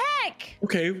 what the heck?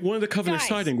 Okay, one of the coven is Guys.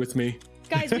 siding with me.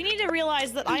 Guys, we need to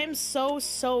realize that I am so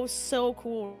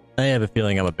cool. I have a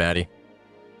feeling I'm a baddie.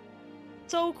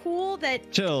 So cool that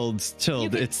Chilled.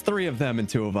 It's 3 of them and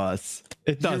 2 of us.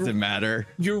 It doesn't matter.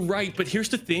 You're right, but here's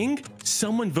the thing.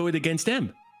 Someone voted against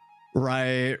M.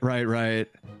 Right.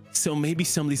 So maybe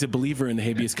somebody's a believer in the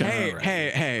habeas corpus.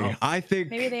 Hey. I think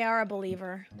maybe they are a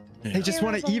believer. they just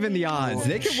want to even the odds.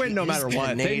 They can win no matter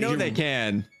what. They know they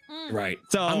can. Right.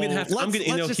 So I'm gonna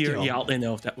know here. Yeah, I'll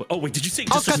know that. Oh wait, did you say?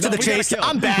 I'll cut to the chase.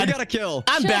 I'm bad. We gotta kill.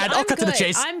 I'm bad. I'll cut to the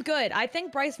chase. I'm good. I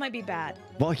think Bryce might be bad.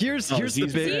 Well, here's the big.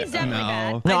 Z's definitely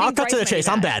bad. No, I'll cut to the chase.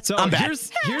 I'm bad. So I'm bad. Here's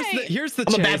the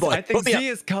I'm a chase. bad boy. I think Put me Z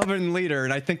is coven leader,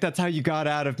 and I think that's how you got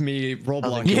out of me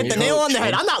roleblocking. You hit the nail on the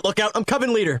head. I'm not lookout. I'm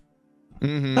coven leader.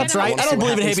 That's right. I don't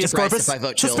believe in habeas corpus.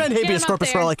 Suspend habeas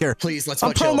corpus for all I care. Please, let's I'm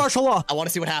vote pro Chill. martial law. I want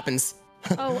to see what happens.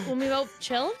 Oh, when we vote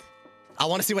Chilled? I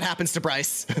want to see what happens to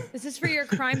Bryce. This is for your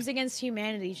crimes against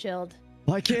humanity, Chilled.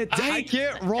 Well, I can't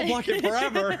roadblock it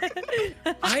forever.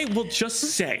 I will just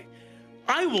say,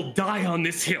 I will die on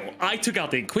this hill. I took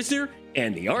out the Inquisitor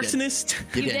and the Arsonist.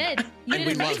 You did. And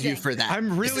we love you for that. I'm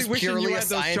really this is wishing purely you a had those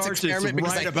science charges experiment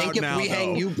because right I think about if now, we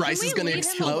hang though. you, Bryce is going to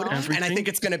explode, and I think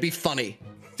it's going to be funny.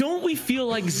 Don't we feel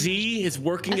like Z is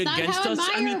working That's against not us?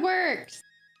 how Admire works.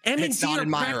 M and It's Z not are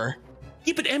Admirer.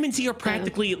 Yeah, but M and Z are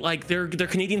practically like they're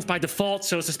Canadians by default,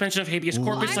 so suspension of habeas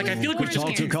corpus. Like I feel like we just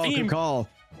Good call.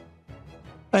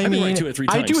 I mean, right 2 or 3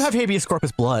 I times. do have habeas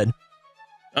corpus blood.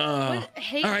 All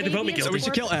right, the vote me habeas guilty. We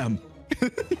should kill M.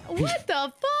 What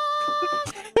the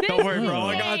fuck? Don't worry, bro.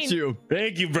 I got you.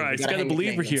 Thank you, Bryce. gotta Got a hang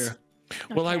believer Canadians.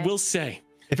 here. Well, I will say,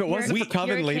 If it wasn't for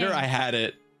coven leader, I had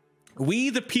it.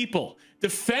 we the people,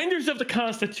 defenders of the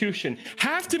Constitution,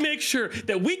 have to make sure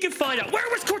that we can find out where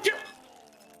was Cortez.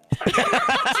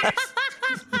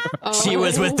 She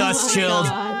was with us, Chilled.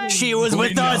 She was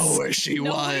with us. Where she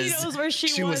Nobody was. knows where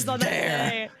she was on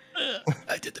there. that day.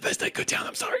 I did the best I could, Town.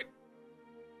 I'm sorry.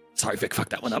 Sorry, Vic. Fuck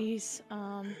that one up. Jeez.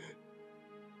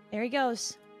 There he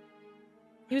goes.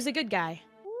 He was a good guy.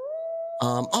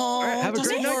 Oh, right, have a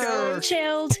great night, guys.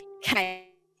 Chilled. Okay.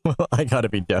 I gotta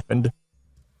be deafened.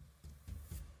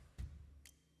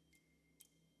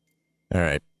 All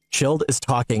right. Chilled is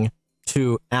talking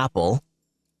to Apple.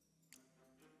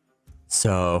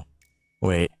 So,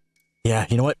 wait. Yeah,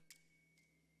 you know what?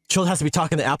 Chilled has to be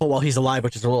talking to Apple while he's alive,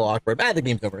 which is a little awkward. The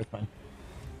game's over. It's fine.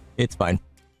 It's fine.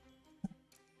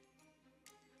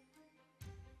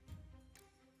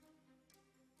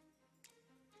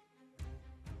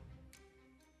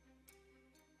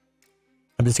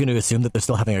 I'm just going to assume that they're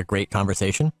still having a great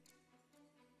conversation.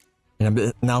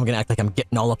 And now I'm going to act like I'm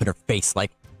getting all up in her face.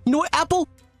 Like, you know what, Apple?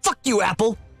 Fuck you,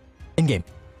 Apple. In game.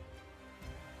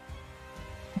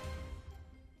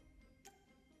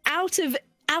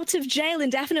 Out of jail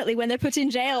indefinitely when they're put in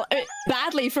jail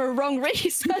badly for a wrong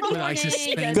reason.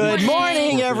 Good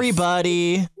morning,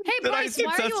 everybody. Hey, Did I Bryce, why are you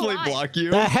successfully alive? block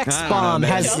you? The hex bomb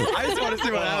has. I just want to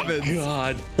see what happens.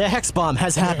 God. The hex bomb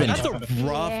has happened. That's a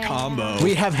rough combo.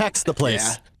 We have hexed the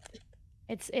place.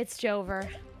 It's Jover.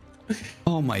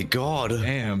 Oh my god.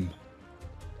 Damn.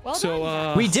 Well So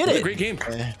done. We did it. Great game.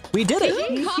 We did it.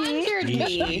 Who conjured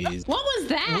me? What was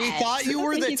that? We thought you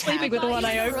were the He's sleeping with the one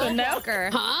I opened now.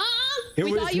 Huh? It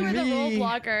We was thought you were the me. role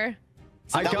blocker.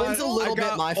 That one's a little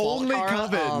bit my fault, only Kara.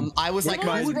 coven. I was like,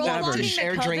 my who would tavern. want to The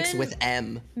share drinks coven? with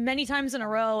M? Many times in a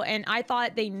row, and I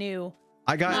thought they knew.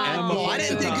 I got M. No, Oh, I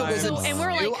didn't think it was a And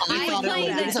we're like, I I thought play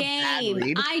it the was a bad game.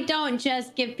 read. I don't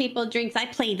just give people drinks. I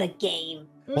play the game.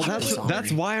 Well,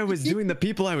 that's why I was doing the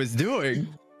people I was doing.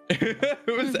 It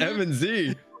was M and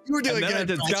Z. You were doing And then I good.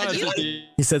 did Scott.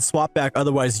 He said swap back,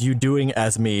 otherwise you doing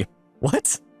as me.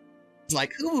 What? It's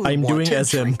like, ooh, I'm want doing to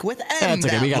as him. drink with M That's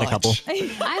okay, that we got a much. couple.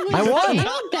 I won.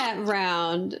 jailed that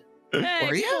round. Hey,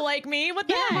 Were you? people like me. What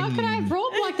the Yeah, how heck? could I have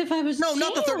roadblocked if I was No,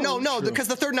 not the third. No, jailed? no, because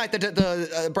the third night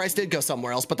the Bryce did go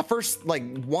somewhere else, but the first like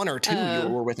 1 or 2 you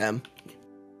were with M.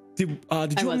 Did you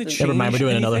want to wasn't. change Never mind, we're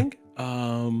doing another.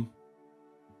 anything?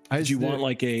 Did you want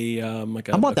like a I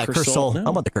want that cursed soul. No? I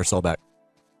want the cursed soul back.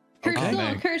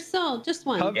 Cursed soul, just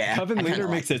one. Coven leader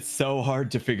makes it so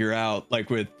hard to figure out, like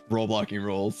with role blocking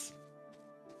rules.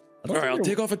 All right, I'll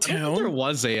take off a town. There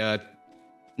was a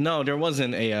no, there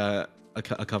wasn't a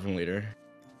coven leader.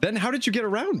 Then how did you get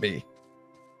around me?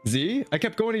 Z, I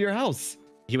kept going to your house.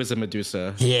 He was a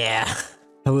Medusa. Yeah,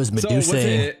 that was Medusa.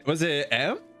 So was it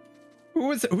M? Who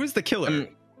was the killer?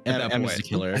 M was the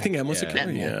killer. I think M was the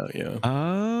killer. Yeah.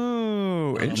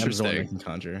 Oh, interesting.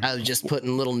 I was just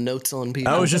putting little notes on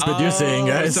people. I was just Medusa-ing,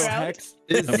 guys. So Hex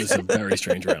That was a very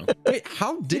strange round. Wait,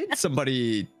 how did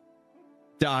somebody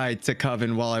die to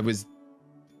Coven while I was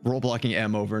role blocking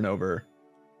M over and over?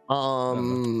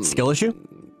 Skill issue?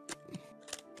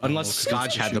 Unless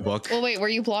Scotch had the book. Well, wait, were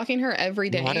you blocking her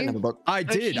every day? No, I didn't have a book. I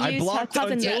did. I blocked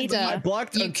until I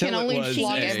blocked You until can it only was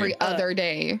block every other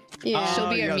day. Yeah.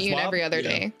 She'll be you gotta immune swap? every other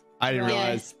day. I didn't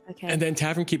realize. Okay. And then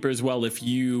Tavern Keeper as well. If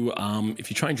you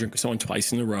try and drink with someone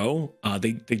twice in a row,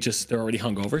 they're already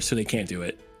hungover, so they can't do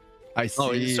it. I see.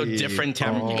 Oh, so different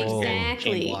Tavern Keepers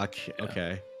Exactly. can block.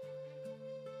 Okay.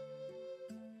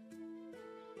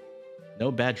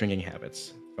 No bad drinking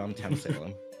habits from Town of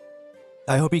Salem.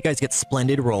 I hope you guys get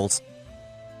splendid rolls.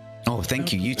 Oh,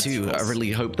 thank you. You too. I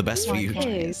really hope the best for you.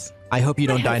 I hope you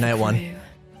don't die night one.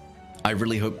 I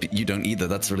really hope you don't either.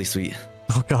 That's really sweet.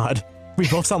 Oh God, we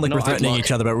both sound like we're threatening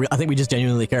each other, but I think we just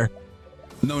genuinely care.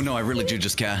 No, I really do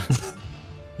just care.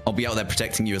 I'll be out there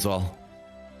protecting you as well.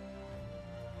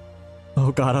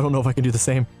 Oh God, I don't know if I can do the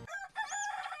same.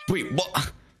 Wait,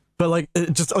 what? But like,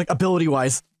 just like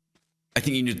ability-wise. I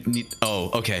think you need.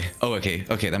 Oh, okay.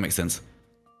 Okay, that makes sense.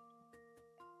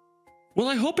 Well,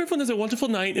 I hope everyone has a wonderful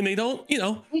night and they don't,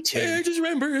 Me too. just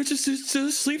remember, just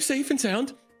sleep safe and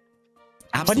sound.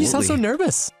 Absolutely. Why do you sound so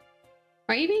nervous?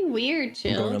 Are you being weird,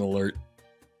 I'm going on Chill? alert.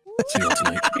 See you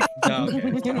tonight.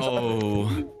 Okay.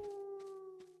 Oh.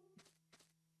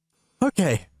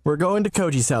 Okay, we're going to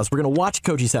Koji's house. We're gonna watch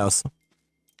Koji's house.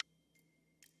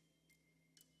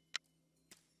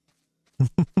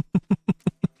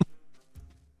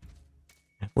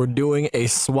 We're doing a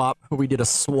swap. We did a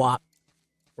swap.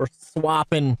 We're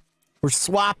swapping. We're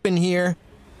swapping here.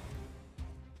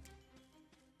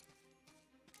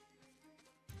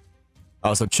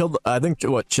 Oh, so Chilled, I think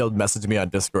what Chilled messaged me on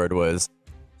Discord was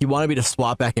he wanted me to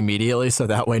swap back immediately so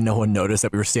that way no one noticed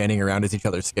that we were standing around as each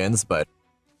other's skins, but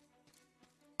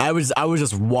I was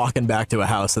just walking back to a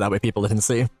house so that way people didn't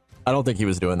see. I don't think he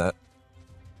was doing that.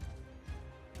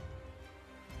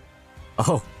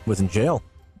 Oh, was in jail.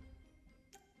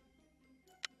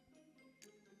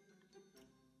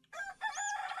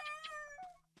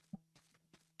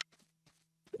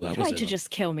 Tried to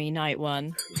just kill me, night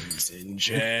one. He's in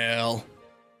jail.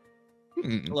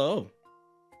 Hello.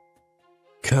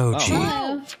 Koji.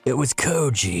 Hello. It was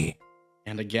Koji.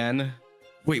 And again.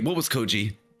 Wait, what was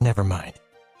Koji? Never mind.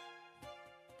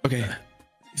 Okay.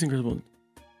 He's incredible.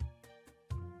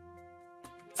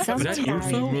 Someone that your carried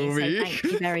phone? me, so thank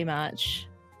you very much.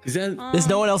 Is that? Does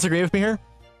no one else agree with me here?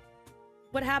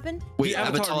 What happened? Wait,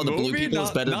 Avatar the blue people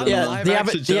is better than Yeah,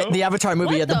 the Avatar movie.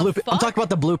 What Yeah, the the blue. I'm fuck? talking about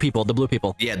the blue people. The blue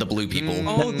people. Yeah, the blue people.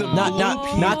 Oh, the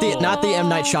Not the M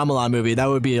Night Shyamalan movie. That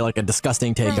would be like a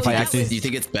disgusting take if I actually. You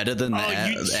think it's better than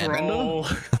troll.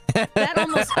 That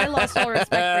almost, I lost all respect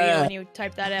for you when you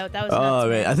typed that out. That was nuts, Oh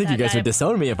man, I think you That guys would I-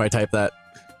 disown me if I type that.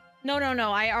 No.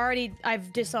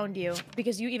 I've disowned you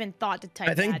because you even thought to type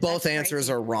I think that. both That's answers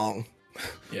crazy. are wrong.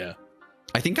 Yeah.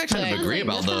 I think I kind of agree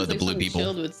about the blue people.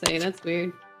 Shield would say that's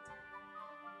weird.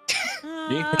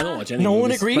 Me? I don't watch any No one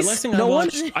movies. agrees? But last thing No I one?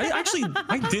 watched,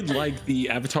 I did like the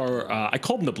Avatar. I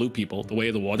called them the blue people, the way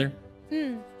of the water.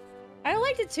 I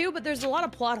liked it too, but there's a lot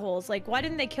of plot holes. Like, why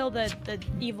didn't they kill the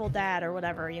evil dad or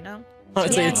whatever? Oh,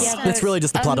 it's really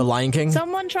just the plot of Lion King.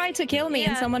 Someone tried to kill me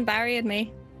and someone buried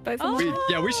me. Both of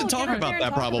them. We should talk about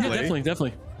that probably. Yeah,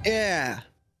 definitely. Yeah.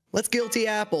 Let's guilty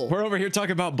Apple. We're over here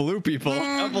talking about blue people.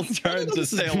 Apple's trying to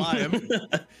stay alive.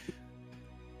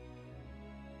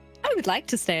 I would like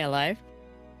to stay alive.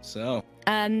 So.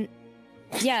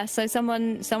 Yeah, so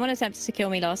someone attempted to kill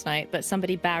me last night, but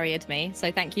somebody barriered me.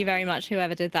 So thank you very much,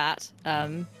 whoever did that.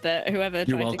 But whoever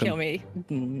You're tried to kill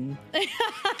welcome.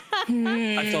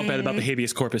 me. I felt bad about the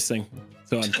habeas corpus thing,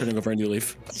 so I'm turning over a new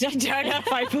leaf. I don't know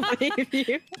if I believe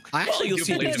you. I actually you'll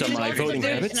see based on my voting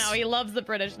British habits. now. He loves the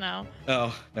British now.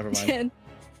 Oh, never mind.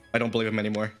 I don't believe him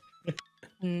anymore.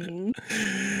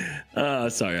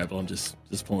 Sorry, Apple. I'm just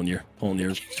pulling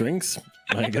your strings.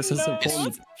 I guess that's a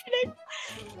pulling.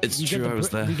 It's You true. get I was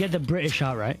there. You get the British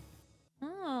out, right?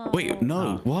 Wait,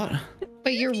 no. What?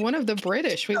 But you're one of the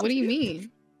British. Wait, what do you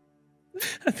mean?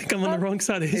 I think I'm on the wrong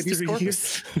side of history here.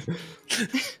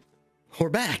 We're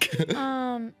back.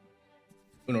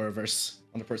 Uno reverse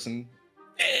on the person.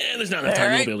 There's not enough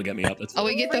time. You'll be able to get me up. That's Oh,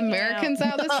 we get the Americans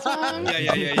out this time?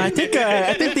 Yeah. I think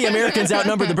the Americans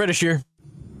outnumber the British here.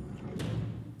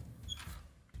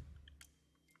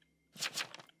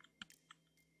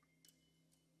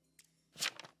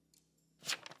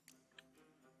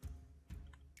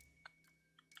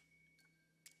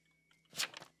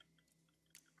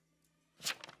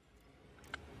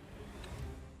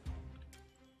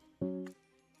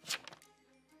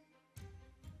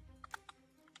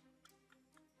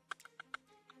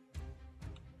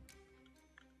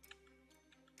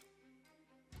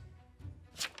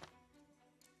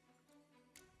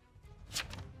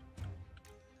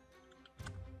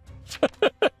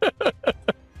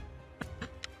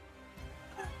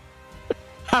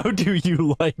 How do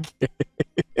you like it?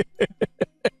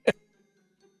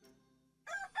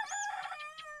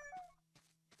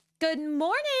 Good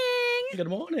morning. Good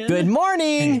morning. Good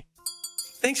morning. Hey,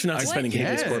 thanks for not suspending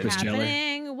habeas corpus,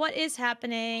 Jailer. What is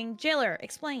happening? Jailer,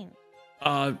 explain.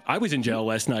 I was in jail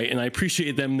last night, and I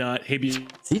appreciate them not habeas.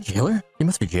 Is he Jailer? He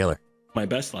must be Jailer. My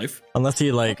best life. Unless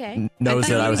he like knows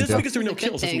that I was in jail. Just because there were no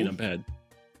kills doesn't mean I'm bad.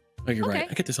 Oh, you're right.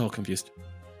 I get this all confused.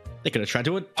 They could have tried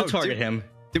to target him.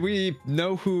 Did we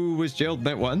know who was jailed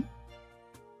night one?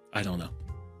 I don't know.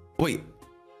 Wait.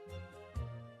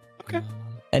 Okay.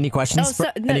 Any questions?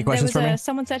 Any questions for me?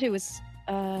 Someone said who was.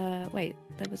 Wait,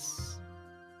 there was.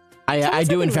 I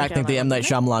do in fact think the M. Night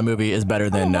Shyamalan movie is better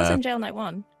than. I was in jail night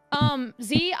one.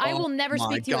 Z, I will never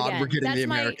speak to you again. We're getting That's the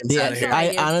my. Americans out of here.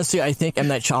 I honestly, I think M.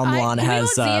 Night Shyamalan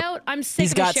has. I'm sick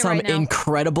he's of got shit some right now.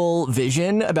 incredible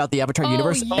vision about the Avatar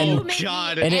universe, and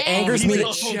it angers me.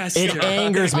 It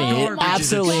angers me. It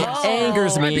absolutely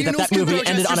angers me that movie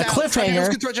ended on a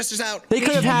cliffhanger. They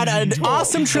could have had an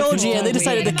awesome trilogy, and they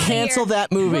decided to cancel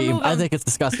that movie. I think it's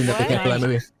disgusting that they canceled that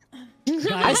movie.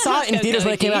 I saw it in theaters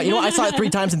when it came out. You know, I saw it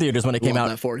 3 times in theaters when it came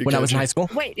out when I was in high school.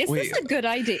 Wait, is this a good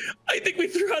idea? I think we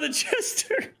threw out a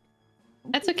jester.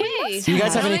 That's okay. Do you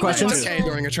guys have any questions? Okay,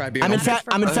 during a tribunal. I'm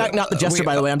in fact not the jester,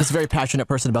 by the way. I'm just a very passionate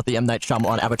person about the M. Night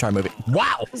Shyamalan Avatar movie.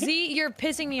 Wow. Z, you're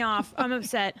pissing me off. I'm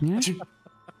upset.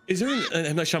 Is there an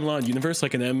M. Night Shyamalan universe,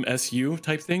 like an MSU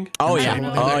type thing? Oh yeah.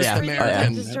 Oh yeah.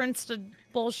 It just turns to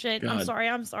bullshit. I'm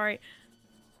sorry.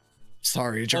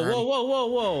 Sorry, Jerm.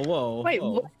 Whoa. Wait,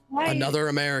 why? Another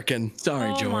American.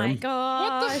 Sorry, Jerm. Oh my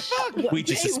gosh. What the fuck? We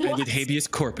just suspended habeas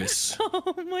corpus.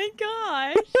 Oh my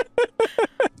gosh.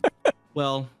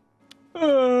 Well,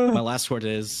 my last word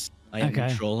is I am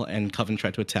neutral, and Coven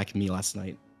tried to attack me last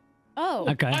night. Oh.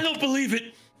 I don't believe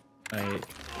it. I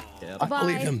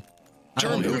believe him.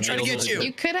 Jerm, we were trying to get you.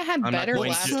 You could have had better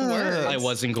last words. I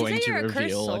wasn't going to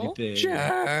reveal anything.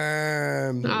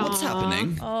 Jerm. What's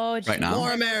happening right now?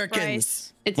 More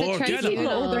Americans. It's a tragedy. We're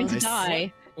all going to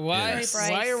die. Why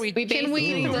are we? Can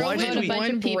we throw Why did a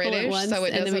bunch of people at once, so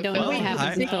it and then we don't know what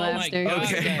happens until after?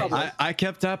 Okay. I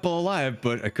kept Apple alive,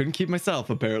 but I couldn't keep myself,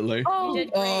 apparently. Oh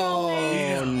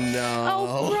no.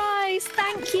 Oh, Bryce,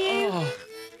 thank you.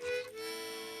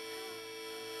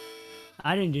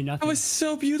 I didn't do That nothing. was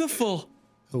so beautiful.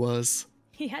 Who was?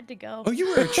 He had to go. Oh, you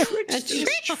were a trickster.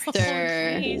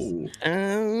 Trickster.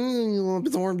 You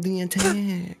absorbed the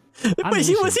attack. But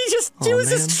he was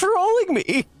just trolling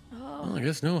me. Well, I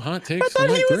guess no hot takes. I thought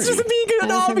he was just being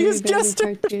an obvious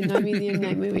jester. I mean, the M.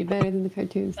 Night movie better than the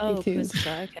cartoons. Oh, Me too.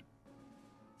 okay.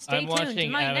 I'm watching to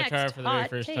my Avatar next for the very hot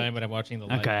first take. time, but I'm watching the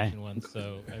live action one,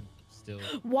 so I'm still.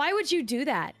 Why would you do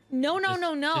that? No.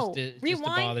 Just to Rewind.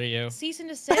 bother you. Cease and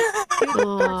desist.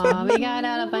 Aw, we got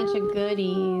out a bunch of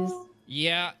goodies.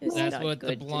 Yeah, It's that's not what good,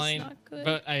 the it's blind. not good.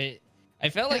 But I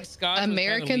felt like Scott.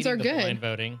 Americans are good. Blind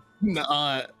voting.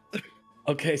 Nah.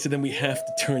 Okay, so then we have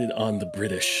to turn it on the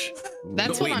British.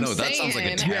 That's what I'm that sounds like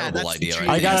a saying. terrible idea. Right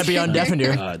I gotta be on deaf and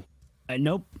ear. God.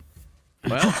 Nope.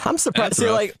 Well, I'm surprised. See,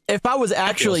 like, if I was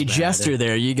actually jester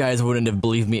there, you guys wouldn't have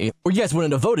believed me, or you guys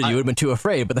wouldn't have voted. You would have been too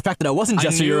afraid. But the fact that I wasn't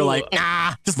jester, you were like,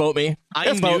 nah, just vote me.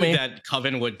 I knew that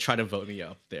Coven would try to vote me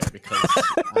up there because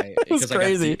It's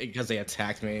crazy. Because they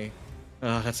attacked me.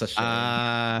 Oh, that's a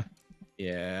shame.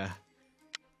 Yeah.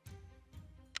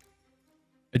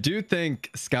 I do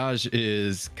think Skaj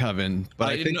is Coven, but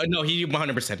I think no, he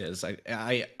 100% is.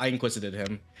 I inquisited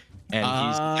him, and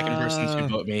he's the second person to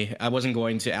vote me. I wasn't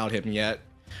going to out him yet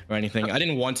or anything. I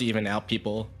didn't want to even out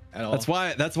people at all. That's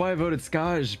why I voted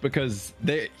Skaj, because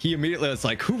he immediately was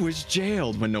like, who was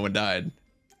jailed when no one died?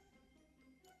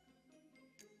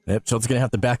 Yep, so it's gonna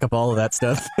have to back up all of that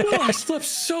stuff. Oh, I slept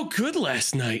so good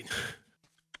last night.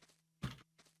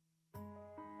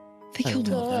 They killed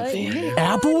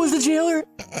Apple was the jailer?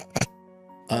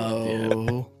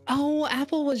 Oh. Oh,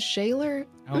 Apple was jailer.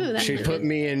 Ooh, that's She good. put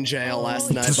me in jail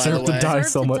last night, by Deserve the to way. die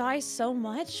Deserve so to much. die so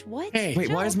much? What? Hey, Wait,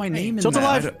 why is my name in Chill's there?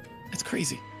 alive. that's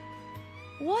crazy.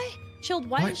 What? Chilled,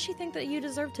 why What? does she think that you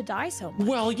deserve to die so much?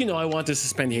 Well, you know, I want to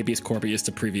suspend habeas corpus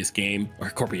to previous game or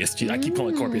corpus. I keep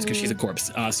calling it corpus because she's a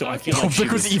corpse. So I feel Oh, like she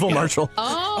Vic was the evil yeah. marshal.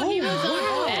 Oh, he was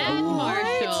a bad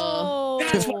marshal.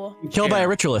 That's what Killed by a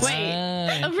ritualist. Wait,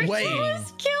 a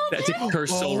ritualist killed That's a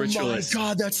cursed soul ritualist. Oh my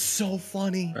god, that's so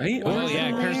funny. Right? Oh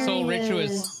yeah, cursed soul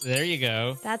ritualist. There you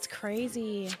go. That's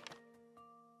crazy.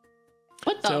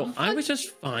 What the So fuck? I was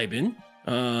just vibing.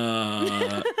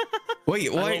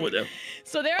 Wait, why?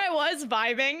 So there I was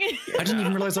vibing. I didn't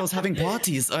even realize I was having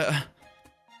parties.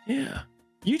 Yeah.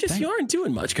 You aren't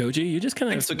doing much, Koji. You just kind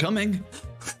of. Thanks for coming.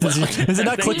 Is it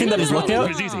not clicking that he's looking It out?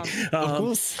 was easy. Of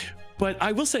course. But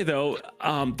I will say though,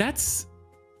 that's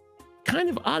kind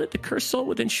of odd that the cursed soul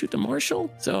would then shoot the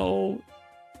marshal. So,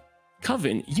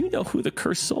 Coven, you know who the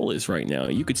cursed soul is right now.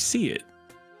 You could see it.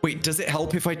 Wait, does it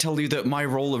help if I tell you that my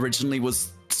role originally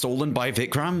was stolen by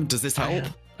Vikram? Does this help?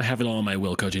 I have it all on my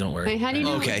will, Koji. Don't worry. Wait, how do you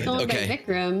know Okay, it's stolen by okay.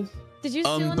 Vikram? Did you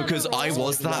steal Because I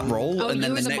was that role, Oh, and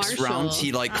then you the were the next marshal. round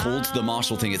he like called the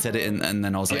marshal thing. It said it, and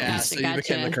then I was like, Yeah, he's- so you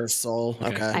became the Gotcha. cursed soul.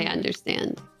 Okay. I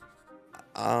understand.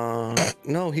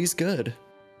 No, he's good,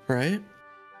 right?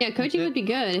 Yeah, Koji would be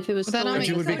good if it was But that stolen don't Koji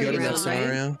make would be good in that sense, right?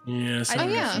 scenario. Yes. I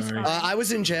think yeah. she's fine. I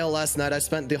was in jail last night. I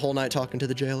spent the whole night talking to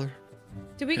the jailer.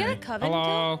 Did we get a coven kill?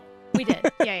 Hello. We did.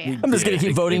 Yeah. I'm just gonna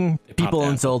keep voting they popped people out.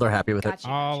 until they're happy with it. Gotcha.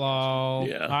 Hello.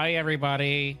 Yeah. Hi,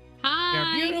 everybody.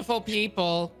 Hi. You're beautiful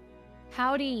people.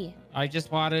 Howdy. I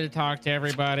just wanted to talk to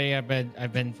everybody. I've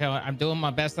been feeling. I'm doing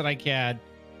my best that I can.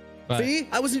 But See,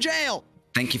 I was in jail.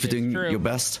 thank you for It's doing true. your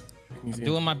best.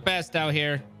 doing my best out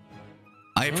here.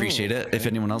 I appreciate it. If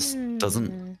anyone else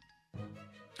doesn't,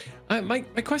 My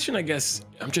question, I guess,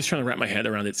 I'm just trying to wrap my head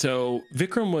around it. So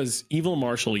Vikram was evil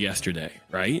marshal yesterday,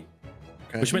 right?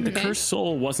 Okay. Which meant the Okay. cursed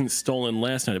soul wasn't stolen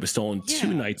last night. It was stolen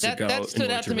 2 nights ago. That in stood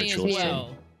order out to me as ritual.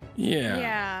 well. Yeah.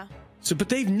 Yeah. So, but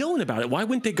they've known about it. Why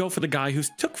wouldn't they go for the guy who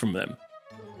took from them?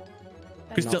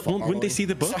 Because Not wouldn't they see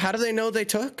the book? So how do they know they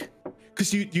took?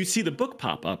 Because you see the book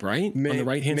pop up, right? On the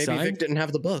right hand maybe side. Vic didn't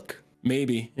have the book.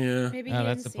 Maybe. Yeah. Maybe Oh, he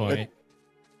that's didn't the see point.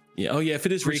 Yeah. Oh, yeah. If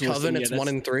it is Free ritual, coven, then, it's yeah, 1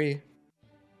 that's- and 3. Do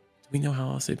we know how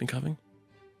else they've been coming?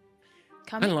 I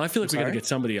Coming? don't know. I feel like we got to Sorry? get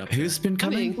somebody up. who's been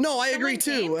coming? No, I agree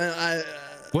too.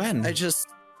 When? I just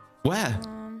Where?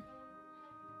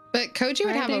 But Koji would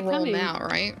Why are have a they role coming? now,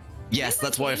 right? Yes,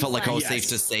 that's why I felt like I was safe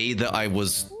to say that I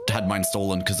had mine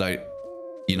stolen because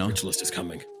you know. Ritualist is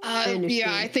coming.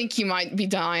 Yeah, I think you might be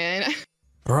dying.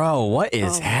 Bro, what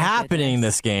is Oh my happening in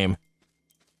this game?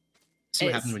 See what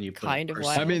It's happened when you put kind it of first.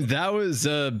 wild. I mean, that was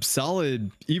a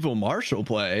solid evil marshal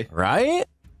play. Right?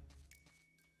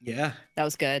 Yeah. That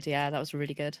was good. Yeah, that was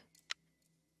really good.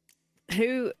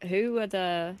 Who are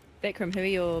the Vikram? Who are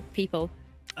your people?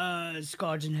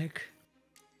 Scards and Hick.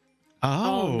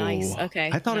 Oh, nice. Okay.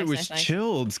 I thought it Nice, was nice, nice.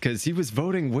 Chilled because he was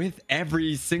voting with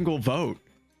every single vote.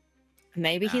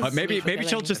 Maybe he's Maybe fulfilling.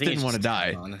 Chilled just didn't want to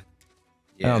die.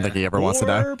 I don't think he ever wants to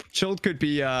die. Or Chilled could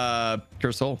be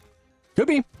Cursed Soul. Could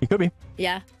be. He could be.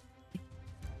 Yeah.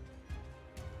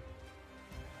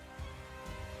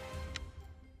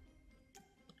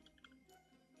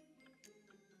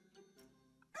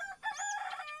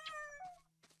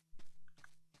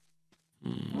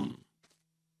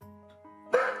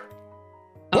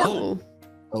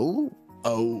 Oh,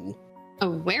 Oh. a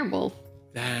werewolf.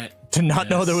 That To not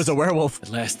know there was a werewolf. at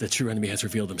last the true enemy has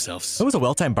revealed themselves. That was a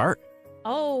well-timed bark.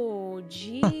 Oh,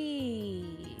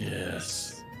 gee.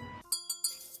 Yes.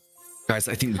 Guys,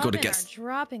 I think we've got to Coven get. are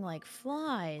dropping like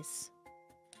flies.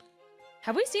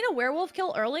 Have we seen a werewolf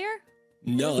kill earlier?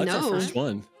 No, that's our No. first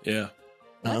one. Yeah.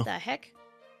 What No. the heck?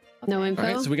 No info.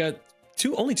 All right, so we got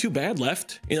only two bad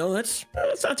left. You know, that's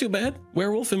not too bad.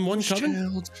 Werewolf and one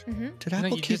coven. Did I Apple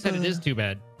think you keep just said it is too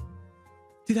bad.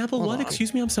 Did Apple Hold what? on.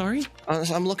 Excuse me, I'm sorry.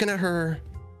 I'm looking at her.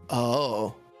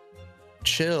 Oh.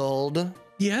 Chilled.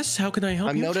 Yes, how can I help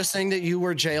I'm you? noticing that you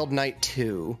were jailed night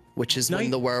 2, which is when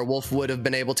Night- the werewolf would have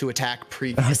been able to attack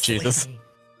previously. Jesus.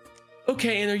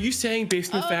 Okay, and are you saying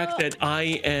based on the fact that I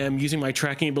am using my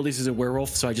tracking abilities as a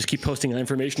werewolf, so I just keep posting that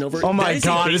information over? Oh my That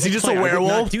God, a is he just a play. I would not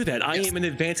werewolf? do that. I am an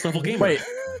advanced level gamer. Wait.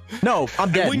 No,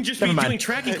 I'm dead. I wouldn't just Never be mind. doing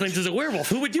tracking claims as a werewolf.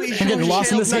 Who would do that? I'm getting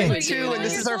lost in this game. Night 2, and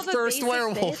this is our first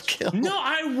werewolf kill. No,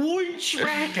 I wouldn't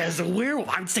track as a werewolf.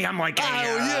 I'd say I'm like,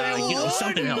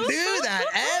 something else. Do that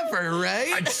ever,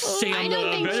 right? I'd say I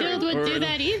don't think Chilled would do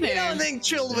that either. I don't think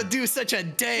Chilled would do such a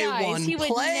day one he would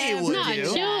play, never would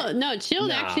No, you?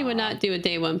 Chilled actually would not do a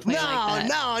day one play like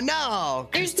that. No.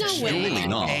 There's no way. Surely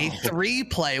not. A 3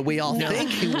 play, we all think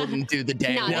he wouldn't do the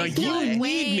day No, one there's play. no you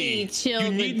way need me. Chilled You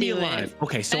need would me do alive. it.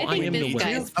 Okay, so I I think am the this guy's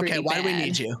werewolf. Okay, pretty why do we bad.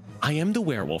 need you? I am the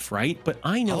werewolf, right? But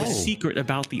I know a secret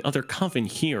about the other coven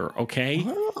here, okay?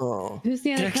 Oh. Who's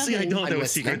the other Actually, I cousin? don't know a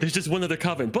listening. secret. There's just one other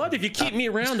coven. But if you keep me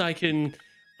around, I can,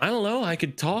 I don't know, I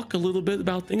could talk a little bit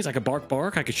about things. I could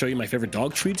bark. I could show you my favorite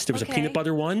dog treats. There was a Okay. peanut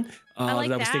butter one I like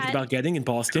that I was thinking that. about getting in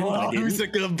Boston. but I Oh, didn't. who's a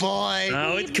good boy?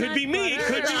 Oh, it could be me. It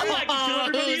could be me. I can kill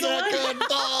everybody Who's in a the good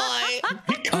boy?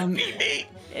 It could be me.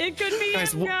 It could be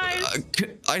Guys, him, guys.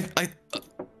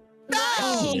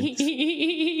 No!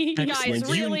 Guys, Excellent.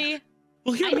 really?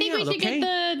 Well, hear I me think we out, should okay?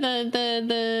 get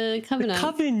the coven The up.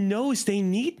 coven knows they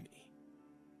need me.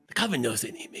 The coven knows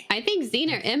they need me. I think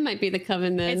Zine or M might be the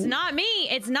coven then. It's not me.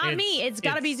 It's not me. It's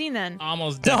got to be Zine then.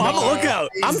 Almost. No, I'm a lookout.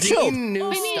 I'm Chilled. Zine knew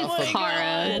What do you mean, stuff what? about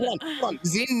Kara. Hold on.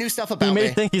 Zine knew stuff You about may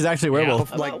me. think he's actually a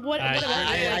werewolf. Like,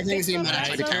 I think Zine might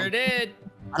actually tell. did.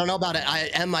 I don't know about it.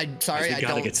 Sorry, We I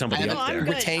gotta don't. get somebody I up haven't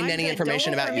there. retained I'm any good.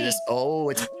 information Don't about look you.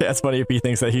 for It's That's funny if he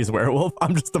thinks that he's a werewolf.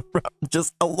 I'm just a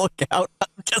lookout.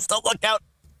 I'm just a lookout.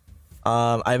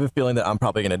 I have a feeling that I'm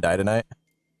probably gonna die tonight.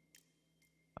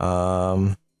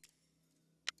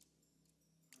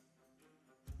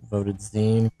 Voted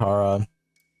Zine, Kara.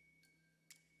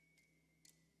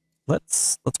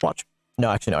 Let's watch. No,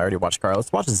 actually, no, I already watched Kara.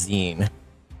 Let's watch Zine.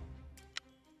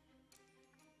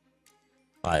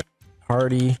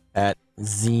 Party at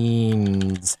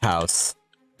Zine's house.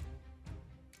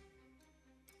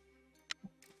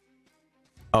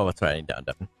 Oh, that's right. I need down.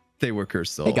 They were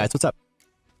cursed soul. Hey guys, what's up?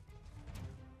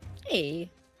 Hey.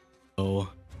 Oh,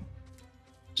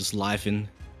 just laughing.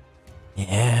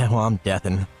 Yeah, well, I'm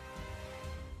deathing.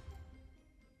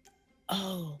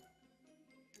 Oh.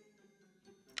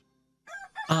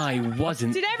 I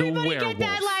wasn't Did the everybody werewolf. get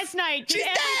that last night? Did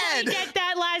everybody get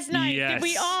that last night? Did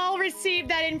we Yes. all receive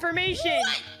that information?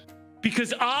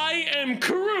 Because I am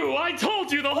Karoo. I told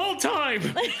you the whole time.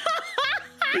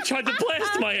 They tried to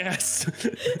blast my ass.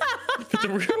 But the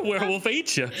real werewolf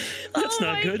ate you. That's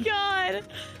not good. Oh my god.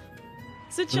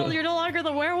 So Chill, you're no longer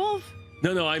the werewolf?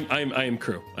 No, I am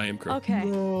Crew. I am Crew. Okay.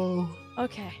 No.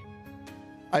 Okay.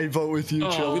 I vote with you,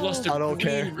 Oh, Chill. we lost a I don't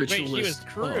care. green ritualist.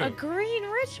 A green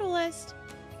ritualist.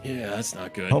 Yeah, that's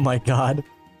not good. Oh my god.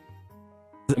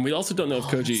 And we also don't know if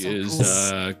Koji is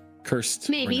cursed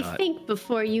Maybe or not. think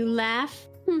before you laugh.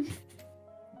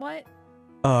 What?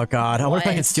 Oh god, I wonder if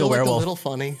I can steal Still, like, werewolf. a little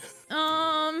funny.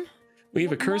 We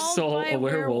have a cursed soul, a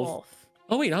werewolf.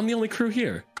 Oh wait, I'm the only Crew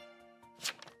here.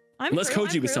 Unless Crew,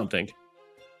 Koji I'm was Crew. something.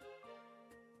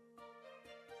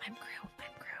 I'm Crew,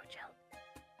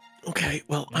 Chill. Okay,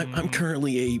 well, I'm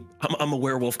currently I'm a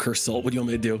werewolf cursed soul. What do you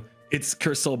want me to do? It's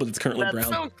cursed soul, but it's currently That's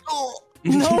brown. so cool.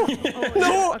 No,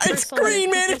 no, A it's cursed soul with green,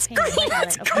 man. twisted It's hands. green. I got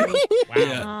It's it, okay.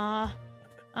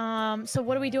 green. So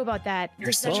what do we do about that? You're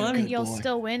Does that such a mean good that you'll boy.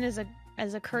 still win as a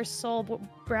cursed soul,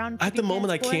 brown? At the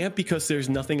moment, I boy? can't because there's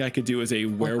nothing I could do as a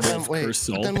werewolf cursed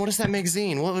soul. Then what does that make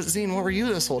Zine? What was Zine? What were you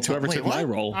this whole time? Whoever Wait, took my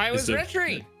what? role. I was is a-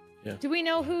 Retry. Yeah. Do we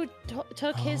know who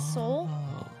took his soul?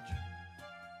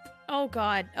 Oh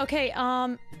God. Okay.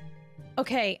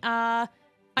 Okay. I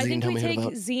Zine, think tell we me how to take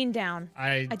vote. Zine down.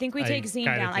 I think we take Zine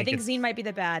kinda down. I think it's- Zine might be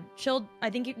the bad. Shield. I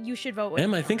think you should vote with.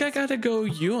 Em, I think I gotta go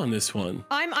you on this one.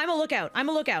 I'm a lookout. I'm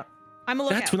a lookout. I'm a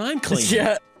lookout. That's what I'm claiming.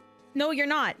 Yeah. No, you're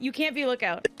not. You can't be a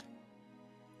lookout.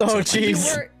 Oh You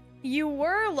jeez.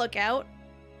 were a lookout,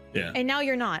 Yeah. and now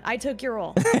you're not. I took your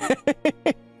role.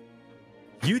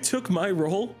 You took my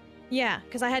role? Yeah,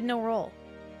 because I had no role.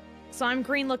 So I'm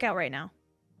green lookout right now.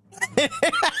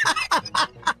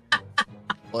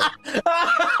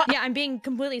 Yeah, I'm being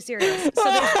completely serious. So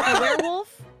there's a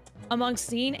werewolf amongst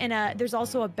Zine, and there's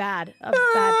also a bad amongst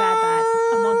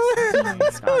Zine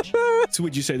and Scotch. So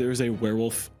would you say there is a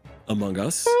werewolf among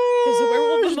us? There's a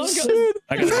werewolf among us.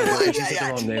 I got it. She said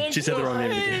the wrong name. She said the wrong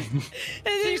name again.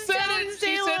 She said it.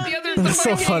 She said the other. That's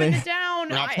so funny. Down.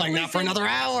 We're not playing that for another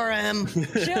hour, Em.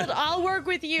 Shield, I'll work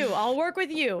with you. I'll work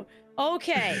with you.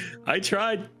 Okay. I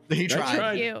tried. He I tried.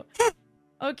 tried. You.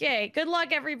 Okay. Good luck,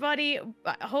 everybody.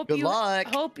 I hope Good you luck.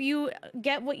 hope you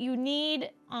get what you need.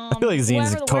 I feel like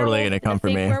Zine's totally gonna come for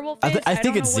me. I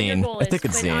think it's Zine. I think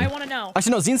it's Zine. I want to know.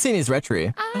 Actually, no, Zine's saying he's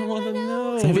Retry. I want to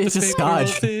know. Maybe what it's the just fake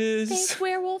Scotch. werewolf is. Fake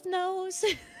werewolf knows.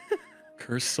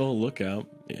 Cursed soul lookout.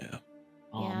 Yeah.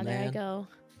 Yeah, there I go.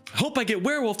 I hope I get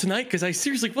werewolf tonight because I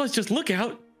seriously was just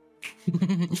lookout. Maybe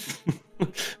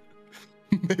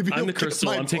I'm you'll the cursed get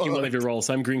soul. my I'm taking one book. of your roles.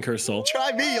 I'm green cursed soul.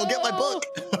 Try me, you'll get my book.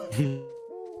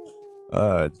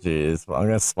 Oh, jeez. Well, I'm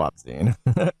gonna swap Zine.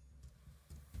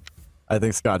 I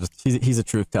think Scott he's a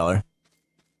truth teller.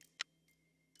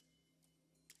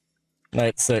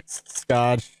 Night 6.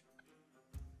 Scotch.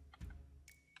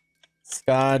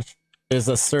 Scotch is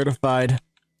a certified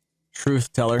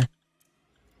truth teller.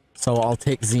 So I'll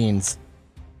take Zines.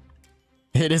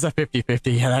 It is a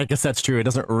 50-50. Yeah, I guess that's true. It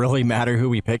doesn't really matter who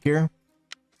we pick here.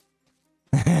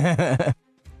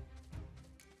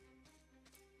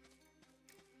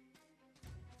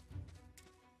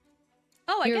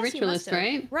 Oh, I You're a guess he must ritualist, have.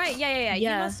 right? Right, yeah. You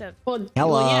must have. Well,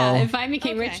 Hello. Well, yeah, if I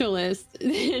became ritualist,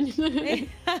 then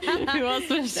who else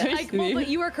would switch Well, but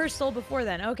you were cursed soul before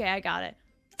then. Okay, I got it.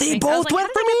 They Thanks. I was both like, went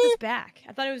how for did I get me? this back.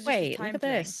 I thought it was just Wait, a time look at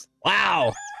thing. this.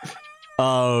 Wow.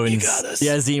 Oh, You and got us.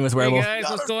 yeah, Zine was Hey werewolf. guys,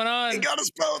 what's going on? He got us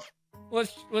both.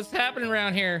 What's happening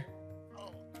around here?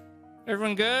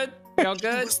 Everyone good? Y'all He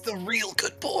good? was the real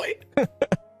good boy.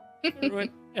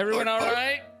 Everyone all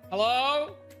right?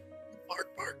 Hello?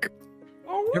 Bark.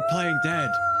 You're playing dead.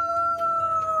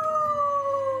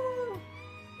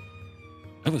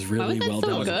 That was really that well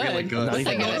so done. good? Really good. That's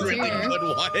like a really tier. good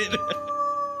one.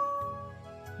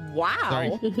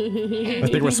 Wow. I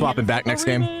think we're swapping back next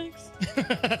game.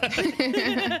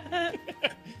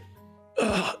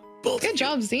 Good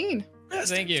job, Zine.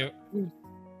 Thank you.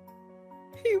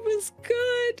 He was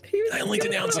good. He was I only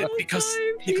good denounce the it whole because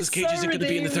time. Nicolas Cage isn't going to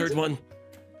be in the third one.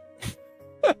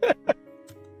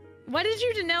 Why did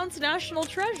you denounce National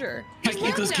Treasure? Because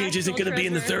Nicolas Cage isn't going to be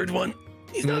in the third one.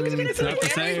 He's not going to be in the third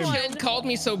one. Chill called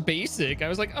me so basic. I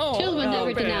was like, oh. Chill would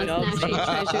never bad. denounce National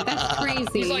Treasure. That's crazy.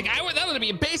 He's like, that would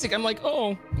be basic. I'm like,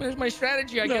 oh, there's my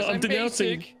strategy. I guess I'm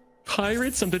denouncing basic.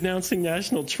 Pirates. I'm denouncing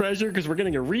National Treasure because we're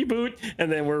getting a reboot,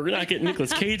 and then we're not getting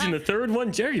Nicolas Cage in the third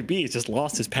one. Jerry B has just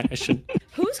lost his passion.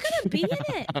 Who's gonna be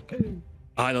in it?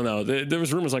 I don't know. There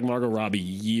was rumors like Margot Robbie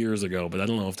years ago, but I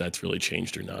don't know if that's really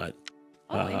changed or not.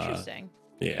 Oh, interesting.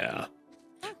 Yeah.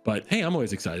 But hey, I'm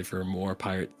always excited for more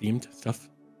pirate themed stuff.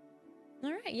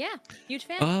 All right, yeah, huge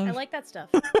fan. I like that stuff.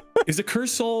 Is the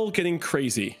Cursed Soul getting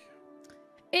crazy?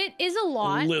 It is a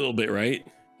lot. A little bit, right?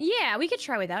 Yeah, we could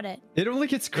try without it. It only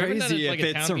gets We haven't done crazy like if a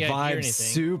it town VIP or survives anything.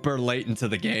 super late into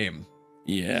the game.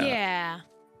 Yeah. Yeah.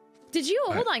 Did you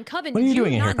hold on, Coven? What are you did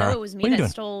doing in not here, know Kara? it was me What are you that doing?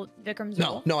 stole Vikram's No,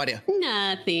 role? no idea.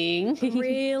 Nothing.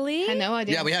 Really? I had no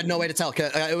idea. Yeah, we had no way to tell.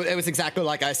 It was exactly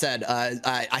like I said.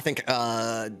 I think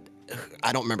I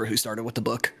don't remember who started with the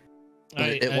book. But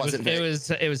it wasn't.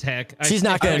 It was heck. She's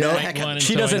not gonna know.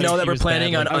 She doesn't know that we're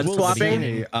planning on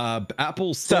unswapping.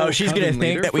 Apple. So she's gonna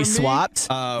think that we swapped,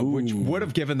 which would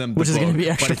have given them. which is gonna be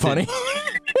book, extra but funny.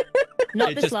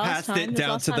 Not It this just last passed time. it This down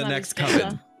last to the time I next was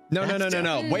coven.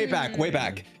 No. Way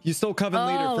back. You stole coven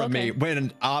leader from me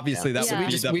when obviously that would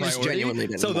be the we just genuinely priority.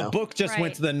 didn't So the know. book just went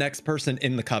Right. to the next person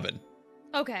in the coven.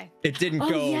 Okay. It didn't Oh,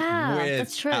 go yeah, with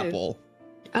that's true. Apple.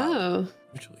 Oh,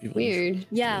 weird.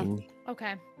 Yeah.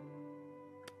 Okay.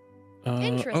 Oh.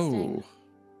 Interesting.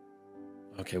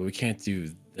 Okay, well, we can't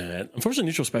do that. Unfortunately,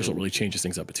 neutral special really changes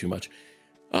things up too much.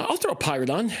 I'll throw a pirate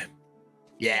on.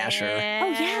 Yeah, sure. Oh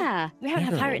yeah. We haven't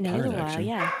had pirate in a little while. action.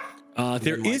 Yeah.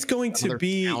 There is going to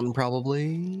be town,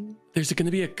 probably. There's going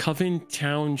to be a Coven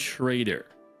Town Trader.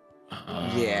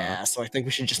 Yeah, so I think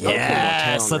we should just.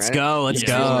 Yes, let's go. Let's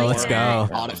go. Let's go.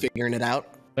 Audit figuring it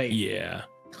out. Wait, yeah.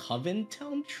 Coven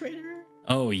Town Trader?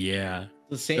 Oh yeah.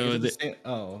 The same. So is it the the- same.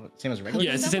 Oh, same as regular.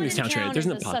 Yeah, it's the same as Town Trader. There's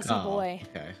no pop. Sussy boy.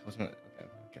 Okay. I was gonna,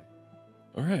 okay.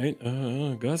 All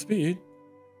right. Godspeed.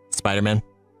 Spider-Man.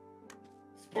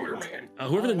 Spider-Man.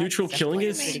 Whoever the neutral killing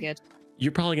is, Pretty good.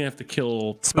 you're probably gonna have to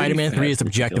kill. Spider-Man 3 is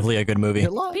objectively a good movie.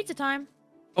 Pizza time.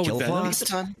 Oh, Kill Venom? pizza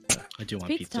time. I do want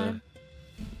Pizza pizza. time.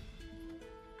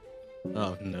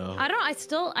 Oh no. I don't. I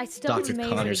still Dr. amazed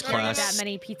Connor's that we carried class. that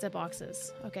many pizza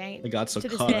boxes. Okay. I got so to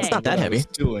this caught day. up It's not that in what I heavy. was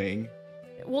doing.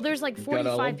 Well, there's like Forgot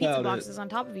all 45 pizza about it. boxes on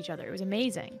top of each other. It was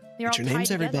amazing. They're Get all your names,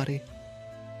 tied together. everybody.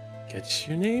 Get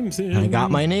your names in. I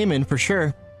got my name in for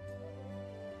sure.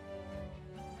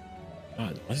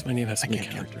 God, why does my name have so many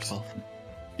characters?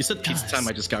 You said pizza time.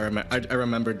 I just got I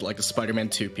remembered like the Spider-Man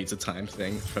 2 pizza time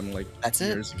thing from like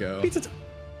years ago. Pizza time.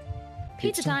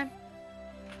 Pizza time.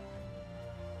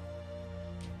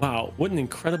 Wow, what an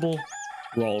incredible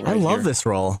roll! Right I love here. this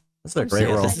roll. This is a I'm great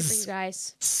so roll. excited for you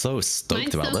guys. So stoked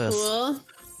Mine's about so this. cool.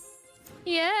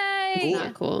 Yay!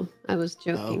 Not cool. I was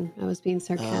joking. I was being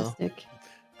sarcastic.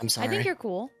 I'm sorry. I think you're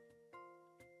cool.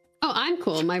 Oh, I'm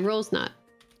cool. My role's not.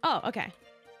 Oh, okay.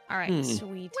 All right, Hmm.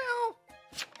 sweet.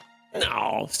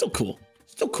 No, still cool.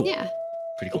 Still cool. Yeah.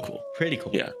 Pretty cool. Pretty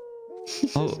cool. Yeah.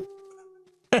 Oh.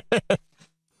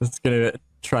 It's gonna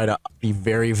try to be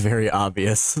very, very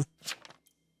obvious.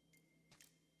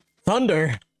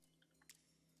 Thunder.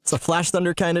 It's a flash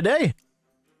thunder kind of day.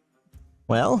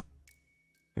 Well,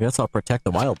 I guess I'll protect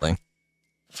the wild thing.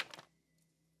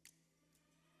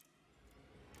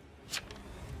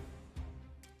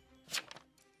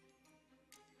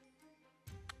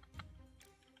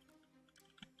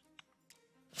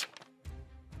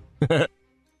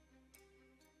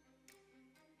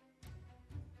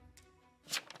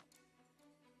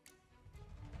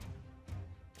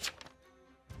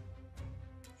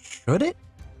 Should it?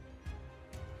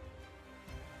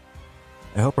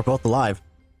 I hope we're both alive.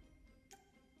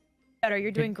 Better,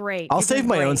 you're doing great. I'll You're save doing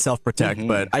my great. own self-protect,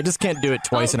 but I just can't do it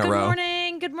twice in a row. Good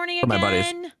morning. Good morning For my buddies.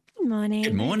 again. Good morning.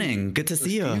 Good morning. Good to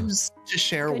see you. To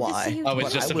share Good to why. see you. I was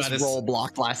but just I was about to roll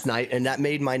blocked last night, and that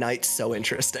made my night so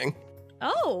interesting.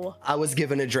 Oh, I was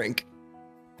given a drink.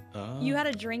 you had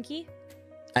a drinky?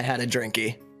 I had a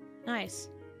drinky. Nice.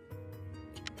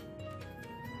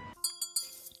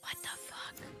 What the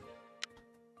fuck?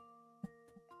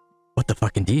 What the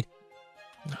fuck, indeed?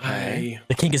 Hi.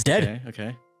 The king is dead.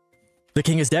 Okay. The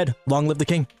king is dead. Long live the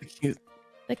king.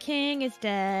 The king is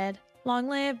dead. Long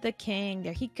live the king.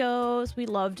 There he goes. We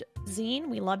loved Zine.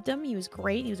 We loved him. He was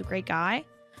great. He was a great guy.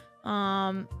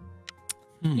 Yeah,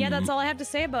 that's all I have to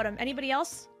say about him. Anybody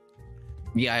else?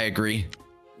 Yeah, I agree.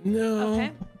 No.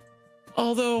 Okay.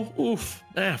 Although,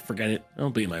 forget it.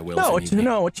 I'll be my will. No, if you need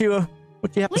me. what you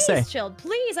have to say? Please, Chilled.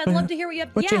 Please, I'd love to hear what you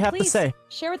have. What yeah, you have please. to say?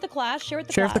 Share with the class. Share with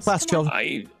the Share class. with the class, Come on.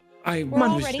 Chilled. I We're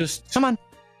all was ready. just. Come on.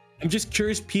 I'm just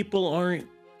curious. People aren't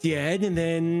dead, and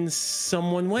then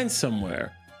someone went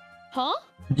somewhere. Huh?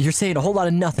 You're saying a whole lot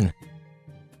of nothing.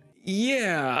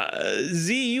 Yeah,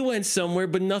 Z, you went somewhere,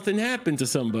 but nothing happened to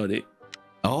somebody.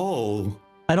 Oh.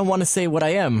 I don't want to say what I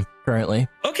am currently.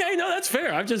 Okay, no, that's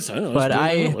fair. I don't know. But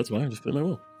That's why I just put my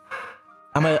will.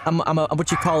 I'm a what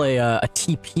you call a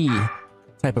TP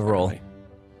type of role.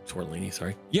 Tortellini,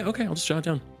 sorry. Yeah, okay, I'll just jot it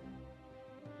down.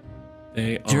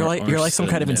 You're like some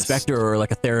kind of inspector or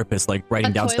like a therapist, like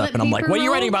writing down stuff, and I'm like, what are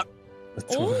you writing about?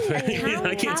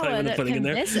 I can't tell you what I'm putting in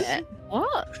there. Visit.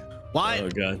 What? Why? Oh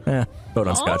god. Yeah, vote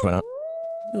on Scotch, why not?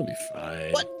 It'll be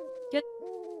fine. What? Get.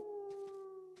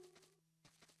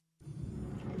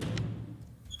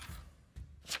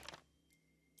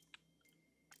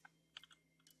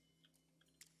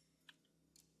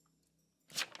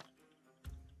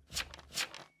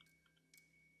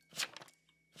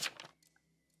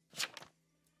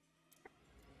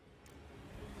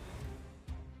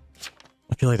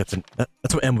 I feel like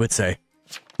that's what M would say.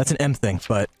 That's an M thing,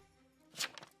 but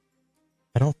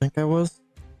I don't think I was.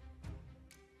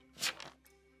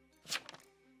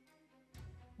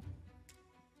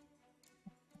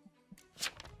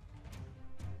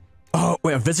 Oh,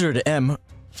 wait, a visitor to M.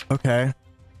 Okay.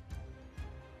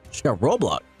 She got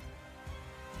Roblox.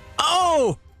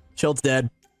 Oh! Chilled's dead.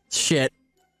 Shit.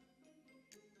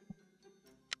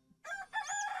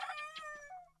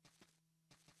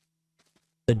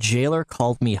 The jailer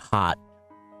called me hot.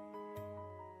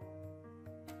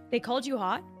 They called you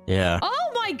hot? Yeah.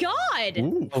 Oh my god!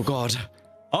 Ooh. Oh god.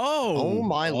 Oh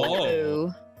my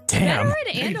lord. Damn.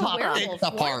 Veteran and a werewolf.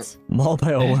 What? Mauled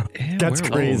by a werewolf. That's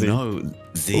crazy. Oh, no.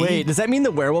 Z? Wait, does that mean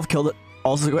the werewolf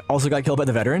also got killed by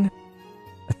the veteran?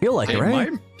 I feel like it,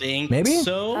 right? I think Maybe?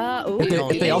 so.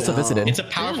 If they also visited. It's a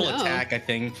powerful attack, I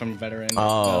think, from veteran.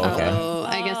 Oh, okay. Oh,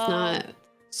 I guess not.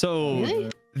 So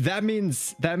Really? that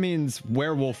means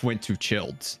werewolf went to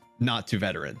chilled, not to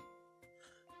veteran.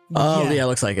 Oh, yeah,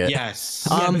 looks like it. Yes.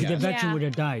 The veteran would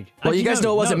have died. Well, you guys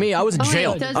know it wasn't me. I was in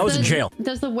jail. I was in jail.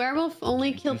 Does the werewolf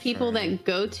only kill people that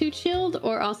go to chilled,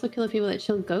 or also kill the people that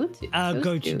chilled go to?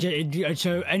 Go to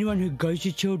so anyone who goes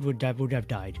to chilled would have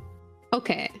died.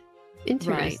 Okay.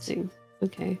 Interesting.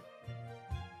 Okay.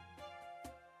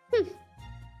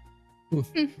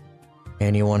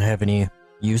 Anyone have any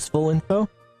useful info?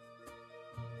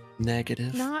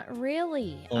 Negative. Not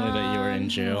really. Only that you were in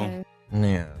jail.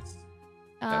 Yes.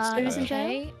 Who was in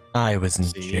jail? I was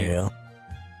in jail.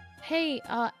 Hey,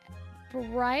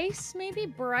 Bryce, maybe?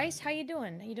 Bryce, how you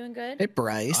doing? Are you doing good? Hey,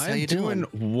 Bryce, how you doing?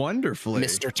 Wonderfully.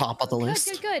 Mr. Top of the list.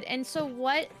 Good, good, good. And so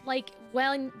what,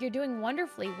 when you're doing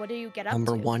wonderfully, what do you get up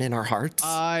Number to? one in our hearts.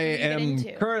 I am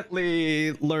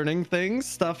currently learning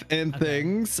stuff and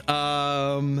things.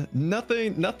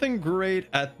 Nothing great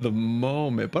at the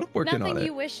moment, but I'm working Nothing on it.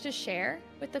 you wish to share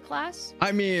with the class?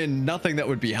 I mean, nothing that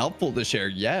would be helpful to share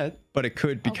yet, but it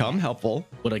could become helpful.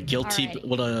 Would a guilty,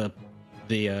 Alrighty.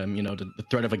 the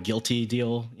threat of a guilty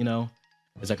deal,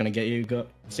 is that gonna get you go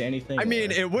say anything? I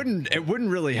mean, it wouldn't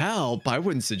really help. I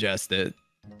wouldn't suggest it.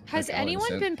 Has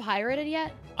anyone been pirated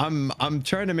yet? I'm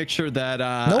trying to make sure that No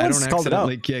I one's don't called it out.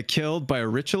 accidentally get killed by a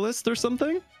ritualist or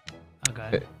something.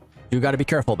 Okay. You got to be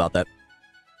careful about that.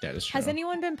 That is true. Has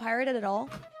anyone been pirated at all?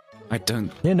 I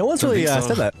don't. Yeah, no one's don't really think so.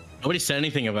 said that. Nobody said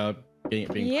anything about being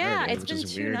Yeah, pirated, it's which been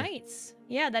is 2 weird. nights.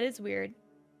 Yeah, that is weird.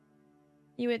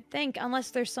 You would think, unless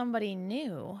there's somebody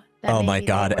new. That Oh my maybe they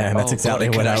God, were- Em, that's exactly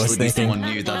what I was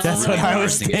thinking. That's what I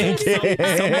was thinking.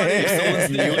 Someone's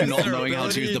new and not knowing how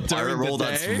to use the pirate role,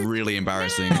 that's really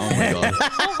embarrassing. Oh my god.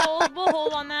 We'll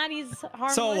hold on that. He's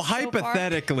harmless So so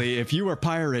hypothetically, if you were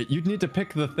pirate, you'd need to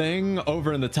pick the thing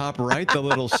over in the top right, the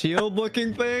little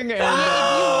shield-looking thing, and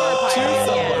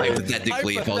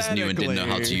Hypothetically, if I was new and didn't know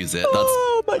how to use it, that's.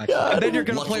 Oh my god! And then you're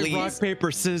gonna play Luckily- rock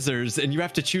paper scissors, and you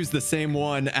have to choose the same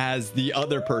one as the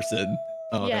other person.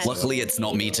 Oh, Yes. Luckily, it's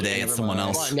not me today. It's someone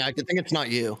else. Yeah, I think it's not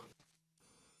you.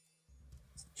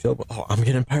 Oh, I'm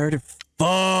getting pirated.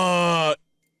 Fuck!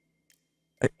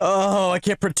 Oh, I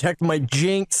can't protect my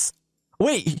jinx.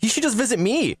 Wait, you should just visit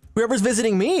me. Whoever's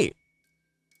visiting me.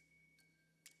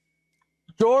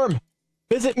 Jorm,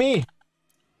 visit me.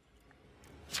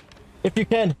 If you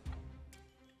can.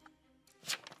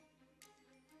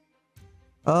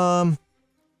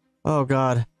 Oh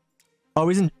god. Oh,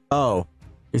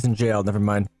 he's in jail. Never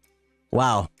mind.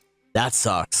 Wow, that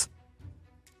sucks.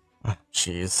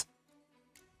 Jeez.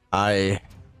 I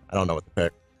don't know what to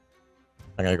pick.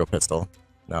 I'm gonna go pistol.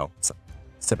 No.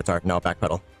 Scimitar. No,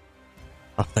 backpedal.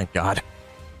 Oh, thank God.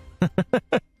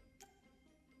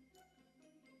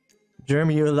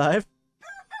 Germ, you alive?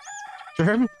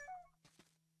 Germ?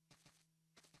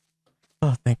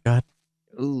 Oh, thank God.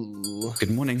 Ooh.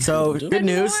 Good morning. So, good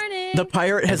news. morning. The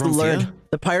pirate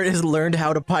has learned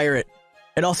how to pirate.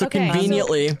 And also Okay,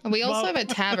 conveniently, We also have a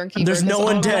tavern keeper. there's no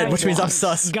one dead, Alright. which means I'm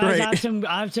sus. Guys, Great.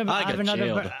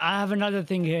 I have another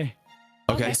thing here.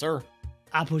 Okay, sir.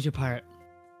 Apple's your pirate.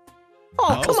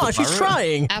 Oh, come on, she's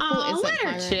trying. Apple is a let her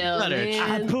pirate. chill, Let her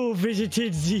man. Apple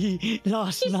visited Z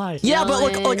last night. Yeah, but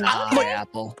look,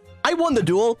 Apple. I won the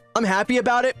duel. I'm happy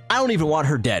about it. I don't even want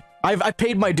her dead. I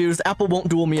paid my dues. Apple won't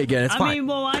duel me again. It's I fine. mean,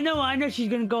 well, I know she's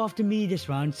gonna go after me this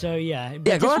round, so yeah.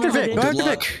 Yeah, go after Just Vic. wanted- Go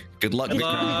after Vic. Good luck.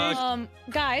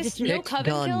 Guys, no Pick coven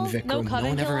gun, kill. Vikram. No No coven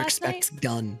one kill ever last expects night.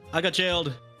 gun. I got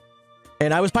jailed.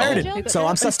 And I was pirated, Oh. so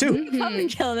I'm sus too. Coven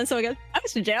kill, and then someone goes, I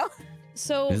was in jail.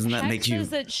 So Doesn't that Heck make you- says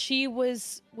that she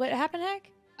was. What happened,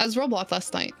 Heck? I was roadblocked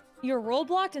last night. You were role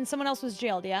blocked and someone else was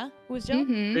jailed. Yeah, who was jailed?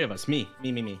 Mhm. 3 of us. Me.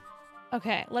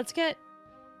 Okay, let's get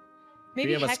maybe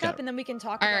Three of us Heck got- up and then we can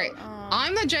talk. All about, right.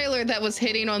 I'm the jailer that was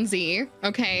hitting on Z.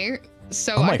 Okay.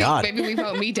 So Oh my I God. think maybe we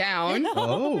vote me down. Oh.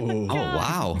 Oh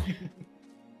wow.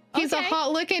 He's a Okay.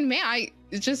 hot looking man. I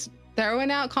just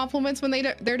throwing out compliments when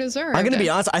they're deserved. I'm gonna be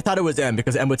honest. I thought it was M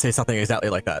because M would say something exactly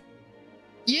like that.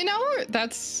 You know,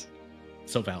 that's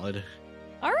So valid.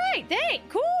 All right, dang,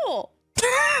 cool.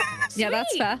 Yeah, that's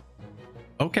Sweet. fair.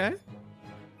 Okay.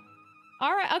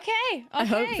 All right, okay. I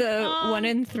hope okay, the 1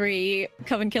 in 3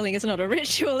 coven killing is not a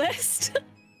ritualist.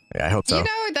 Yeah, I hope so. you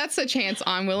know, that's a chance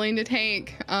I'm willing to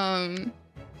take.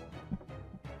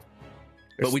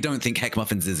 But we don't think Heck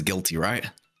Muffins is guilty, right?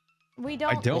 We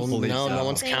don't. I don't believe no, so. no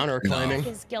one's think counterclaiming. Heck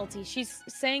is guilty. She's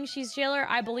saying she's jailer.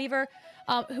 I believe her.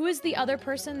 Who is the other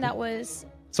person that was?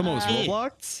 Someone was Uh,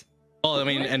 blocked. Oh, I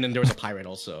mean, and then there was a pirate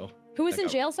also. Who was in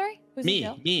That jail? Sorry. Who's in Me,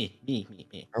 jail?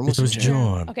 me. This was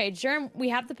John. Okay, Germ, we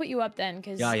have to put you up then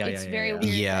because Yeah, it's very weird.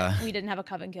 Yeah. that we didn't have a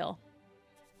coven kill.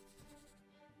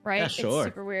 Right? Yeah, It's sure.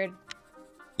 super weird.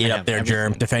 Get I up have there, Germ.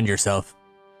 everything. Defend yourself.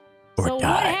 Or So what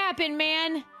die. happened,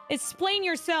 man? Explain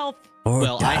yourself. Or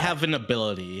Well, die. I have an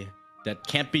ability that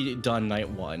can't be done night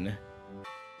 1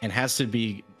 and has to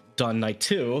be done night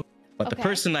 2. But the Okay.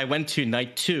 person I went to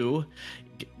night 2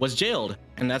 was jailed,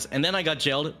 and then I got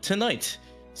jailed tonight.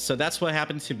 So that's what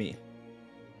happened to me.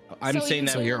 I'm So saying you-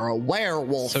 that So you're a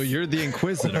werewolf. So you're the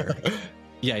Inquisitor.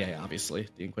 yeah, obviously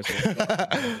the Inquisitor.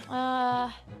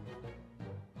 Uh,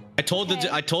 I told Okay.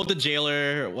 the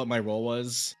jailer what my role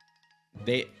was.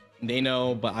 They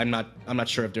know, but I'm not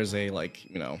sure if there's a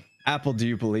Apple, do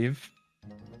you believe?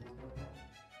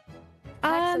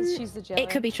 Heck says she's the jailer. It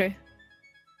could be true.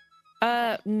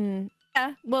 Yeah,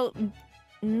 well,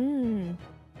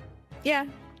 yeah,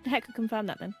 Heck could confirm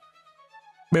that then.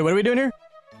 Wait, what are we doing here?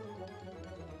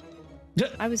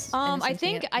 I was. I innocent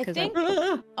think. here I because think.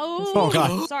 I'm- Oh,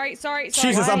 God. Sorry.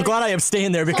 Jesus, I'm glad I am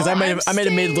staying there because I might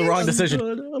have made the wrong decision.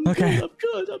 Okay. I'm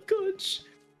good.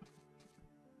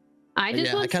 I just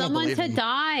Yeah, I want kinda someone believe to him.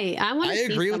 die. I want I to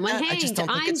see agree with someone that. I hanged. just don't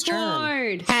think I'm it's Germ.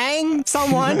 bored. Hang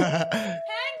someone.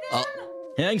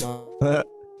 Thanks.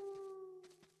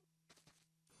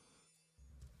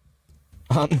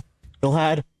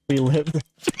 Glad we lived.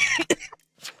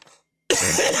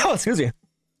 Oh, excuse me.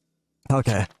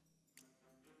 Okay.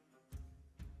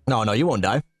 No, you won't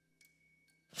die.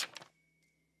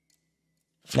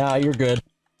 Nah, you're good.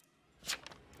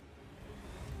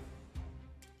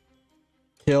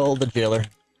 Kill the jailer.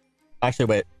 Actually,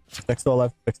 wait. Vic's still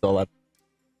alive. Vic's still alive.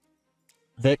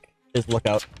 Vic is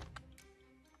lookout.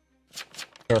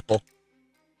 Careful.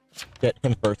 Get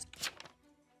him first.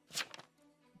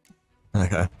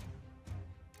 Okay.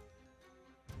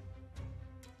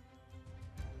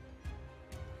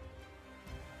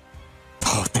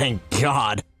 Oh, thank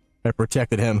God. I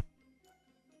protected him.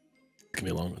 Give me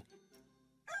a long one.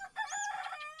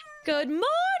 Good morning.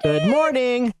 Good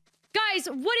morning. Guys,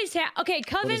 what is okay,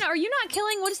 Coven, are you not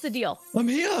killing? What is the deal? I'm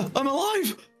here. I'm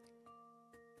alive.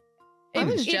 I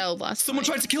was jailed last Someone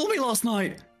tried to kill me last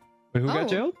night. Wait, who got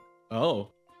jailed? Oh.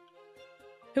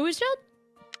 Who was jailed?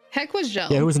 Heck was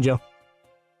jailed. Yeah, who was in jail?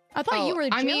 I thought you were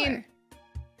the jailer.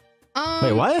 I mean,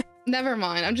 Wait, what? Never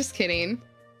mind. I'm just kidding.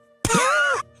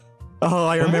 Oh,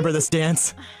 I remember this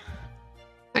dance.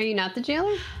 Are you not the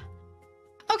jailer?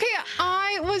 Okay,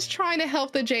 I was trying to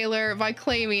help the jailer by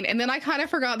claiming, and then I kind of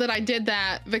forgot that I did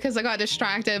that because I got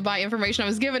distracted by information I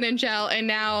was given in jail, and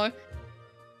now...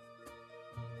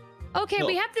 Okay,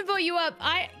 we have to vote you up.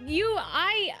 Well,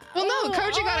 no,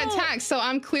 Koji got attacked, so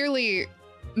I'm clearly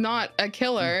not a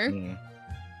killer.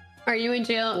 Are you in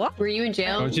jail? What? Were you in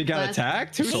jail? Koji got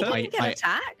attacked? Who said He got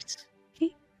attacked?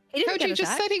 He didn't Koji get just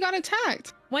attacked. said he got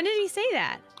attacked. When did he say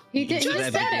that? He did. He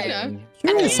just said it.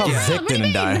 Curious how Vic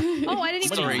didn't die. Oh, I didn't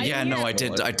even. Sorry, yeah, no, I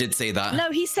did say that.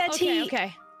 No, he said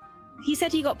he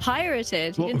said he got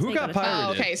pirated. He Well, didn't who say got pirated?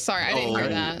 Oh, okay, sorry, I didn't hear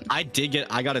that.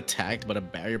 I got attacked, but a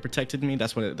barrier protected me.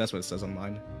 That's what it says on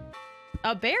mine.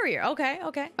 A barrier. Okay.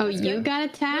 Oh, That's you good. got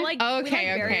attacked?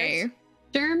 Okay.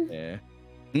 Germ? Yeah.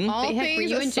 All Wait, Heck, were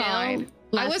things you in jail aside,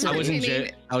 I was in jail.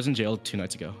 pretending. I was in jail 2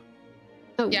 nights ago.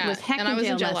 Oh, Yeah, was Heck and I was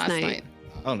in jail last night? night.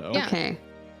 Oh no. Yeah. Okay.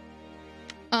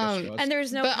 And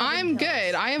there's no. But Coven I'm kills.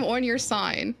 good. I am on your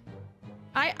side.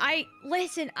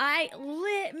 Listen.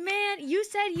 Man, you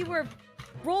said you were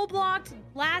roll-blocked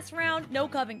last round. No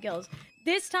Coven kills.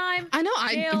 This time. I know.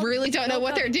 I jail, really don't know no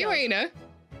what they're Coven kills. doing.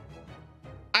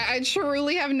 I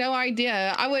truly have no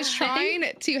idea. I was trying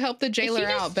to help the jailer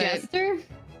out, but Jester?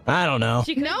 I don't know.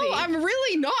 no, I'm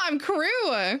really not. I'm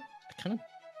crew.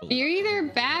 You're either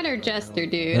bad or Jester,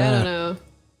 dude. I don't know.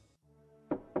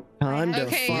 Time to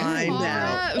Okay, find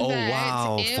out. Oh,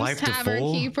 wow. Im's 5 to Tavern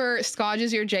 4? Keeper, Scodge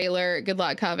is your jailer. Good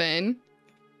luck, Coven.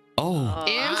 Oh.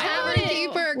 Im's Tavern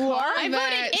Keeper, I voted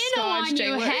Corvette, in Scodge, on you,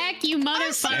 jailer. Heck, you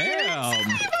motherfucker. Damn.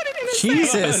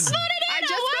 Jesus. I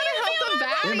just want to help the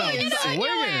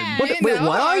baddies. Wait,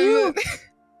 what are you?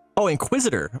 Oh,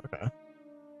 Inquisitor. Okay.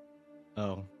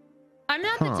 Oh. I'm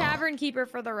not the tavern keeper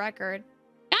for the record.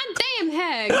 God damn,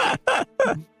 Heck.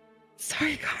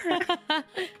 Sorry, Cara.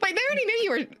 Wait, they already knew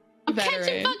you were I'm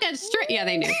catching fucking strays. Yeah,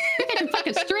 they knew. You're catching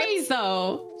fucking strays,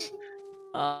 though.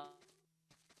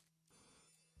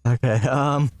 Okay,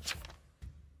 what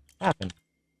happened?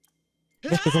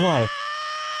 Nick is alive.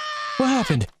 What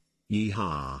happened?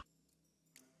 Yeehaw.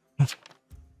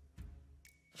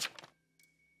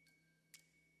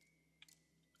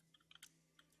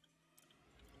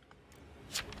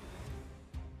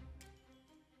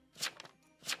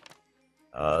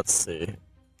 Let's see.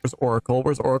 Where's Oracle?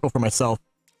 Where's Oracle for myself?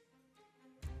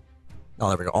 Oh,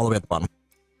 there we go. All the way at the bottom.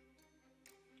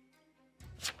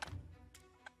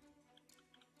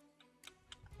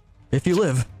 If you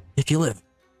live. If you live.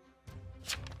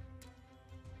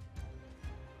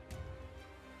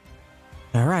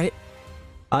 All right.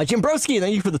 Jim Broski,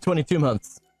 thank you for the 22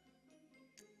 months.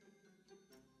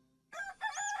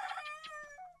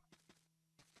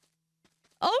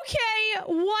 Okay,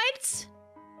 what?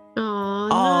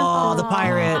 Oh, the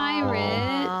pirate.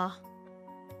 Aw.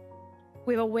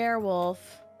 We have a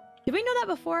werewolf. Did we know that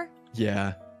before?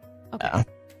 Yeah. Okay.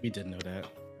 We did know that.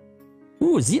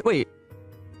 Ooh, wait.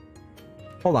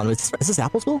 Hold on, is this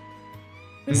Applesville?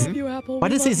 You, Apple. Why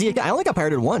did it say Z again? I only got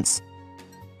pirated once.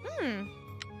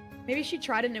 Maybe she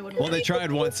tried and it would work. Well, they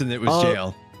tried once and it was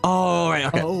jail. Oh, right,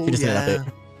 okay. Oh, She just did an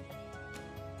update.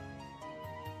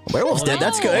 Werewolf's dead,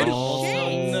 that's good. Oh,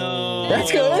 no.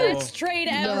 That's good. That's straight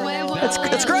out.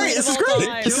 That's great. This is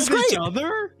great. This is great. Each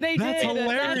other? They That's did.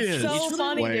 hilarious. That's so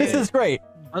funny. This is great.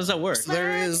 How does that work? So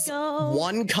there is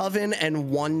one Coven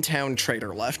and one Town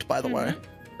Trader left, by the way.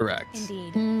 Correct. Indeed.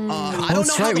 I don't know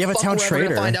that's how right, we the have a fuck Town we're ever gonna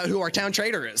Trader. find out who our Town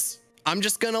Trader is. I'm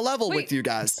just gonna level with you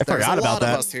guys. I forgot There's a about lot of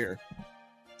that. us here.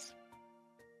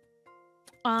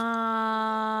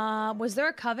 Was there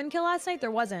a Coven kill last night?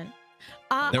 There wasn't.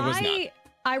 There was not.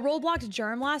 I roll-blocked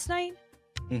Germ last night.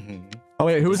 Oh,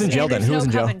 wait, who was in jail then? There's Who was no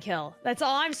in jail? Coven kill. That's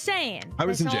all I'm saying. I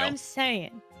was That's in all jail. I'm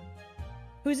saying.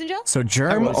 Who's in jail? So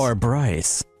Germ or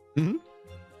Bryce? Get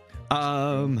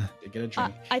a drink.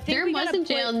 I think There we was gotta in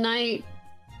jail put- night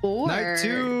Or Night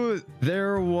 2,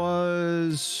 there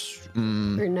was.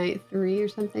 or night 3 or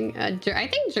something. I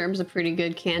think Germ's a pretty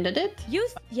good candidate. You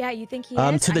think he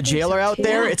is? To the jailer out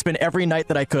there, it's been every night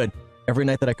that I could. Every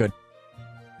night that I could.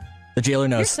 The jailer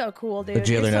knows. You're so cool, dude. The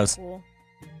jailer You're knows. So cool.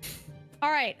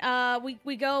 All right,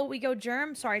 we go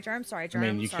Germ. Sorry, Germ. I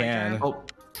mean, you can. Germ. Oh,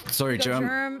 sorry, Go Germ.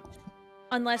 Germ.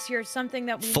 Unless you're something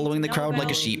that we Following the need to know crowd like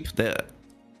a about. sheep. There.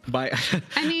 By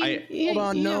I mean, Hold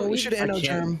on, no, we should NO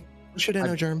Germ. We should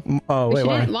NO Germ. Oh, wait,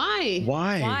 why? Why?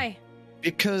 Why?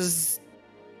 Because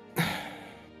That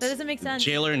doesn't make sense.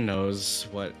 Jailer knows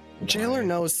what. Jailer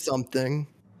knows something.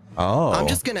 Oh. I'm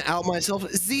just gonna out myself.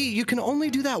 Z, you can only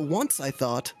do that once, I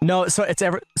thought. No, so it's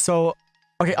ever so.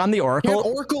 Okay, on the Oracle.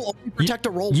 Can Oracle only protect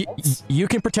a role once? You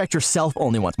can protect yourself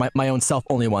only once. My own self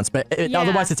only once, but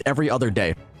otherwise it's every other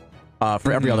day.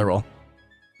 For every other role.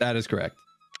 That is correct.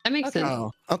 That makes sense.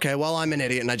 Oh, okay. Well, I'm an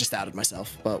idiot and I just outed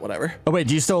myself, but whatever. Oh wait,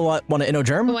 do you still want to NO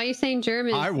Germ? Why are you saying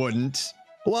German? I wouldn't.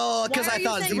 Well, because I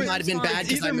thought Z might have been bad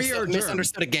because I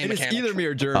misunderstood a game It is mechanic. either me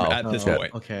or Germ at this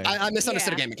point. Okay. I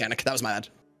misunderstood a game mechanic. That was my bad.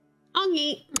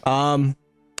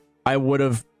 I would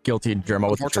have guiltied Germa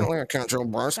with the Germ. Unfortunately, I can't drill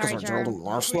bars because I Sorry, drilled Germ. him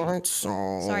last night,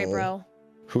 so... Sorry, bro.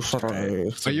 Who should I...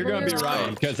 So you're gonna be right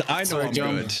because I know Sorry, I'm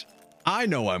Germ. good. I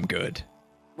know I'm good.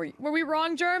 Were we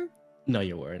wrong, Germ? No,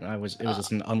 you weren't. It was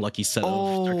just an unlucky set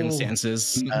of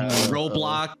circumstances.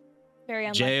 Roadblock, Very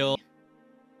unlucky. jail,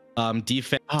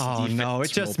 defense. Oh no, it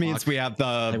just means we have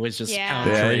the. It was just Yeah.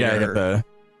 Yeah, you gotta get the.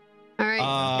 All right.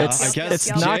 I guess it's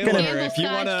not jailer, gonna. if you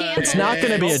wanna. It's not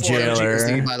gonna be a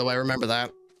jailer. By the way, remember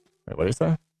that. Wait, what is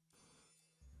that?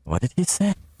 What did he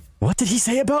say? What did he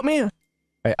say about me?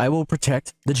 I will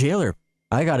protect the jailer.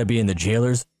 I gotta be in the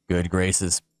jailer's good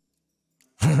graces.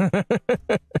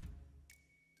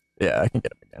 Yeah, I can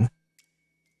get him again.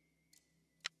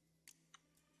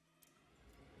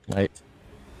 Night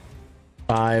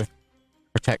 5.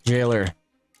 Protect jailer.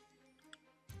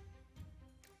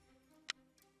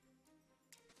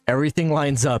 Everything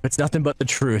lines up. It's nothing but the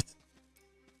truth.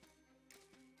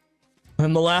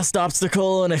 I'm the last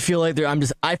obstacle, and I feel like I'm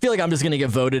just gonna get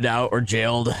voted out or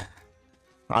jailed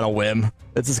on a whim.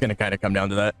 It's just gonna kind of come down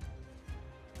to that.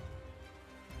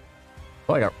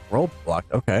 Oh, I got roll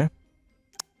blocked. Okay.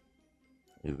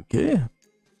 Okay.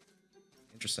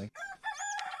 Interesting.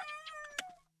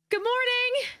 Good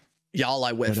morning. Y'all,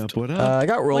 I whiffed. I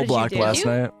got roll blocked last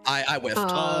night. I whiffed.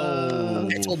 Oh.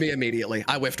 It told me immediately.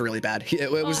 I whiffed really bad.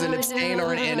 It was an abstain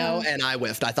or an NO, and I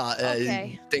whiffed. I thought,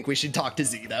 think we should talk to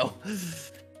Z, though.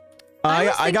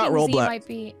 I got roll blocked.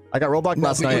 I got roll blocked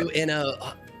last night.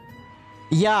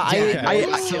 Yeah,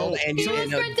 I killed and you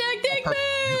protecting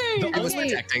me. I was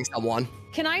protecting someone.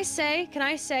 Can I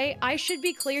say I should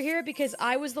be clear here because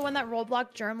I was the one that roll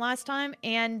blocked Germ last time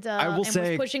and I will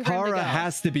say was pushing for him to Kara go.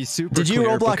 has to be super Did you clear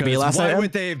roll block me because last night? Why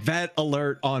would they vet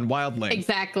alert on Wildling?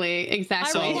 Exactly.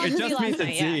 So it just means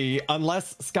it's Z,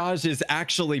 unless Skaj is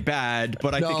actually bad,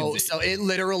 but I think No, it's Z. so it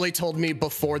literally told me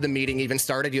before the meeting even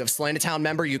started, you have slain a town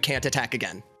member, you can't attack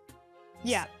again.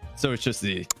 Yeah. So it's just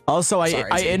Z. Also, Sorry,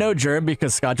 I Z. NO'd Germ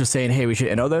because Scott was saying, hey, we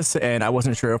should NO this, and I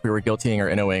wasn't sure if we were guiltying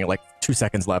or NOing like 2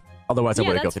 seconds left. Otherwise, I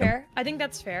would have that's guiltied him. fair. I think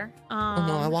that's fair. Oh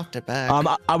no, I walked it back.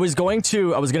 I was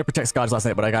gonna protect Scotch last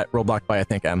night, but I got roll blocked by I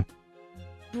think M.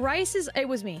 It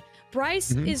was me.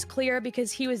 Bryce is clear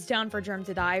because he was down for Germ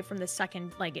to die from the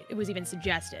second, like it was even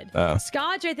suggested.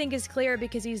 Scotch, I think, is clear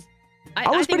because he's.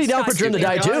 I was pretty down for Germ to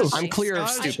die too. I'm clear of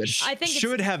stupid. I think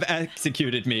should have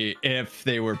executed me if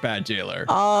they were bad jailer.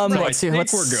 Let's see. We're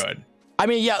good. I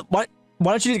mean, yeah. Why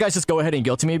don't you guys just go ahead and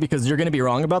guilty me because you're gonna be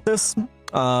wrong about this.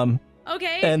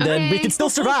 Okay. And then we can still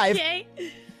survive. Okay.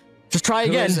 Just try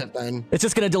again. Who is it, then? It's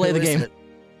just gonna delay Who the is game. it?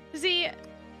 Z.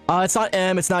 It's not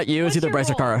M. It's not you. It's either Bryce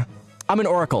or Kara. I'm an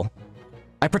Oracle.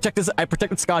 I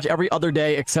protected Scotch every other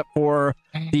day except for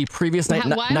the previous night,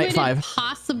 Why night would 5. it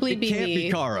possibly be Can't me?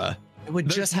 be Kara. It would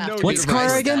just have to What's be Kara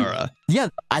Bryce. again? Kara. Yeah,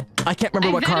 I can't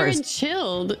remember what Kara is.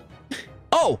 Chilled.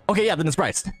 Oh, okay, yeah, then it's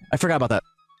Bryce. I forgot about that.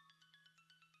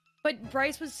 But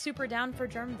Bryce was super down for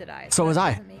Germ to die. So was that I.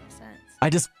 doesn't make sense. I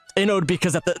just innoed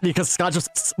because Scott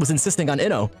just was insisting on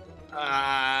inno.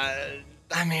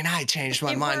 I mean, I changed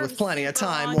my It mind was with plenty of super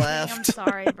time wrong to me. left. I'm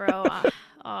sorry, bro.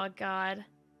 Oh god.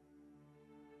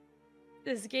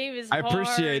 This game is I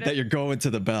appreciate hard. that you're going to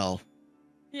the bell.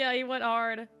 Yeah, he went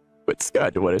hard. But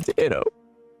Scott wanted to inno.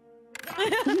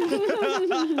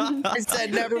 I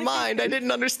said, never mind. I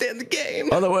didn't understand the game.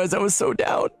 Otherwise, I was so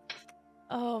down.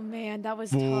 Oh man, that was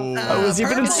tough. I was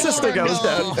even insisting I was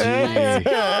down.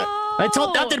 I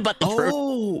told nothing but the truth.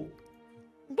 Woo!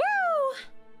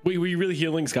 Were you really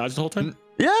healing Scotch the whole time?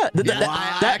 Yeah.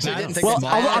 I actually didn't think well, it's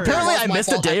my fault. apparently It was I my missed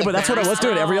a fault at day, the but that's what I was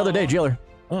doing every other day, jailer.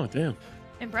 Oh, damn.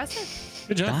 Impressive.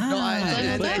 Good job.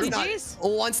 It's not,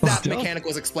 once that mechanic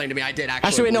was explained to me, I did actually.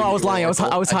 Actually, wait, no, I was lying. I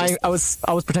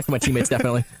was protecting my teammates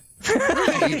definitely.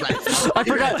 I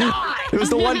forgot. It was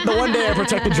the one day I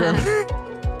protected Germ.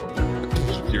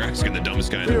 You're asking the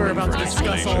dumbest guy. We were about to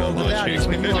discuss all of the baddies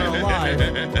when you are alive.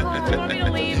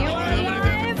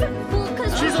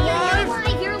 She's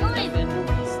alive. You're alive.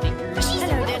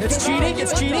 It's cheating.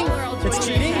 It's cheating. It's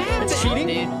cheating. It's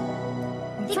cheating.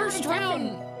 First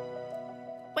round.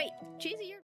 Wait, Cheesy, you're.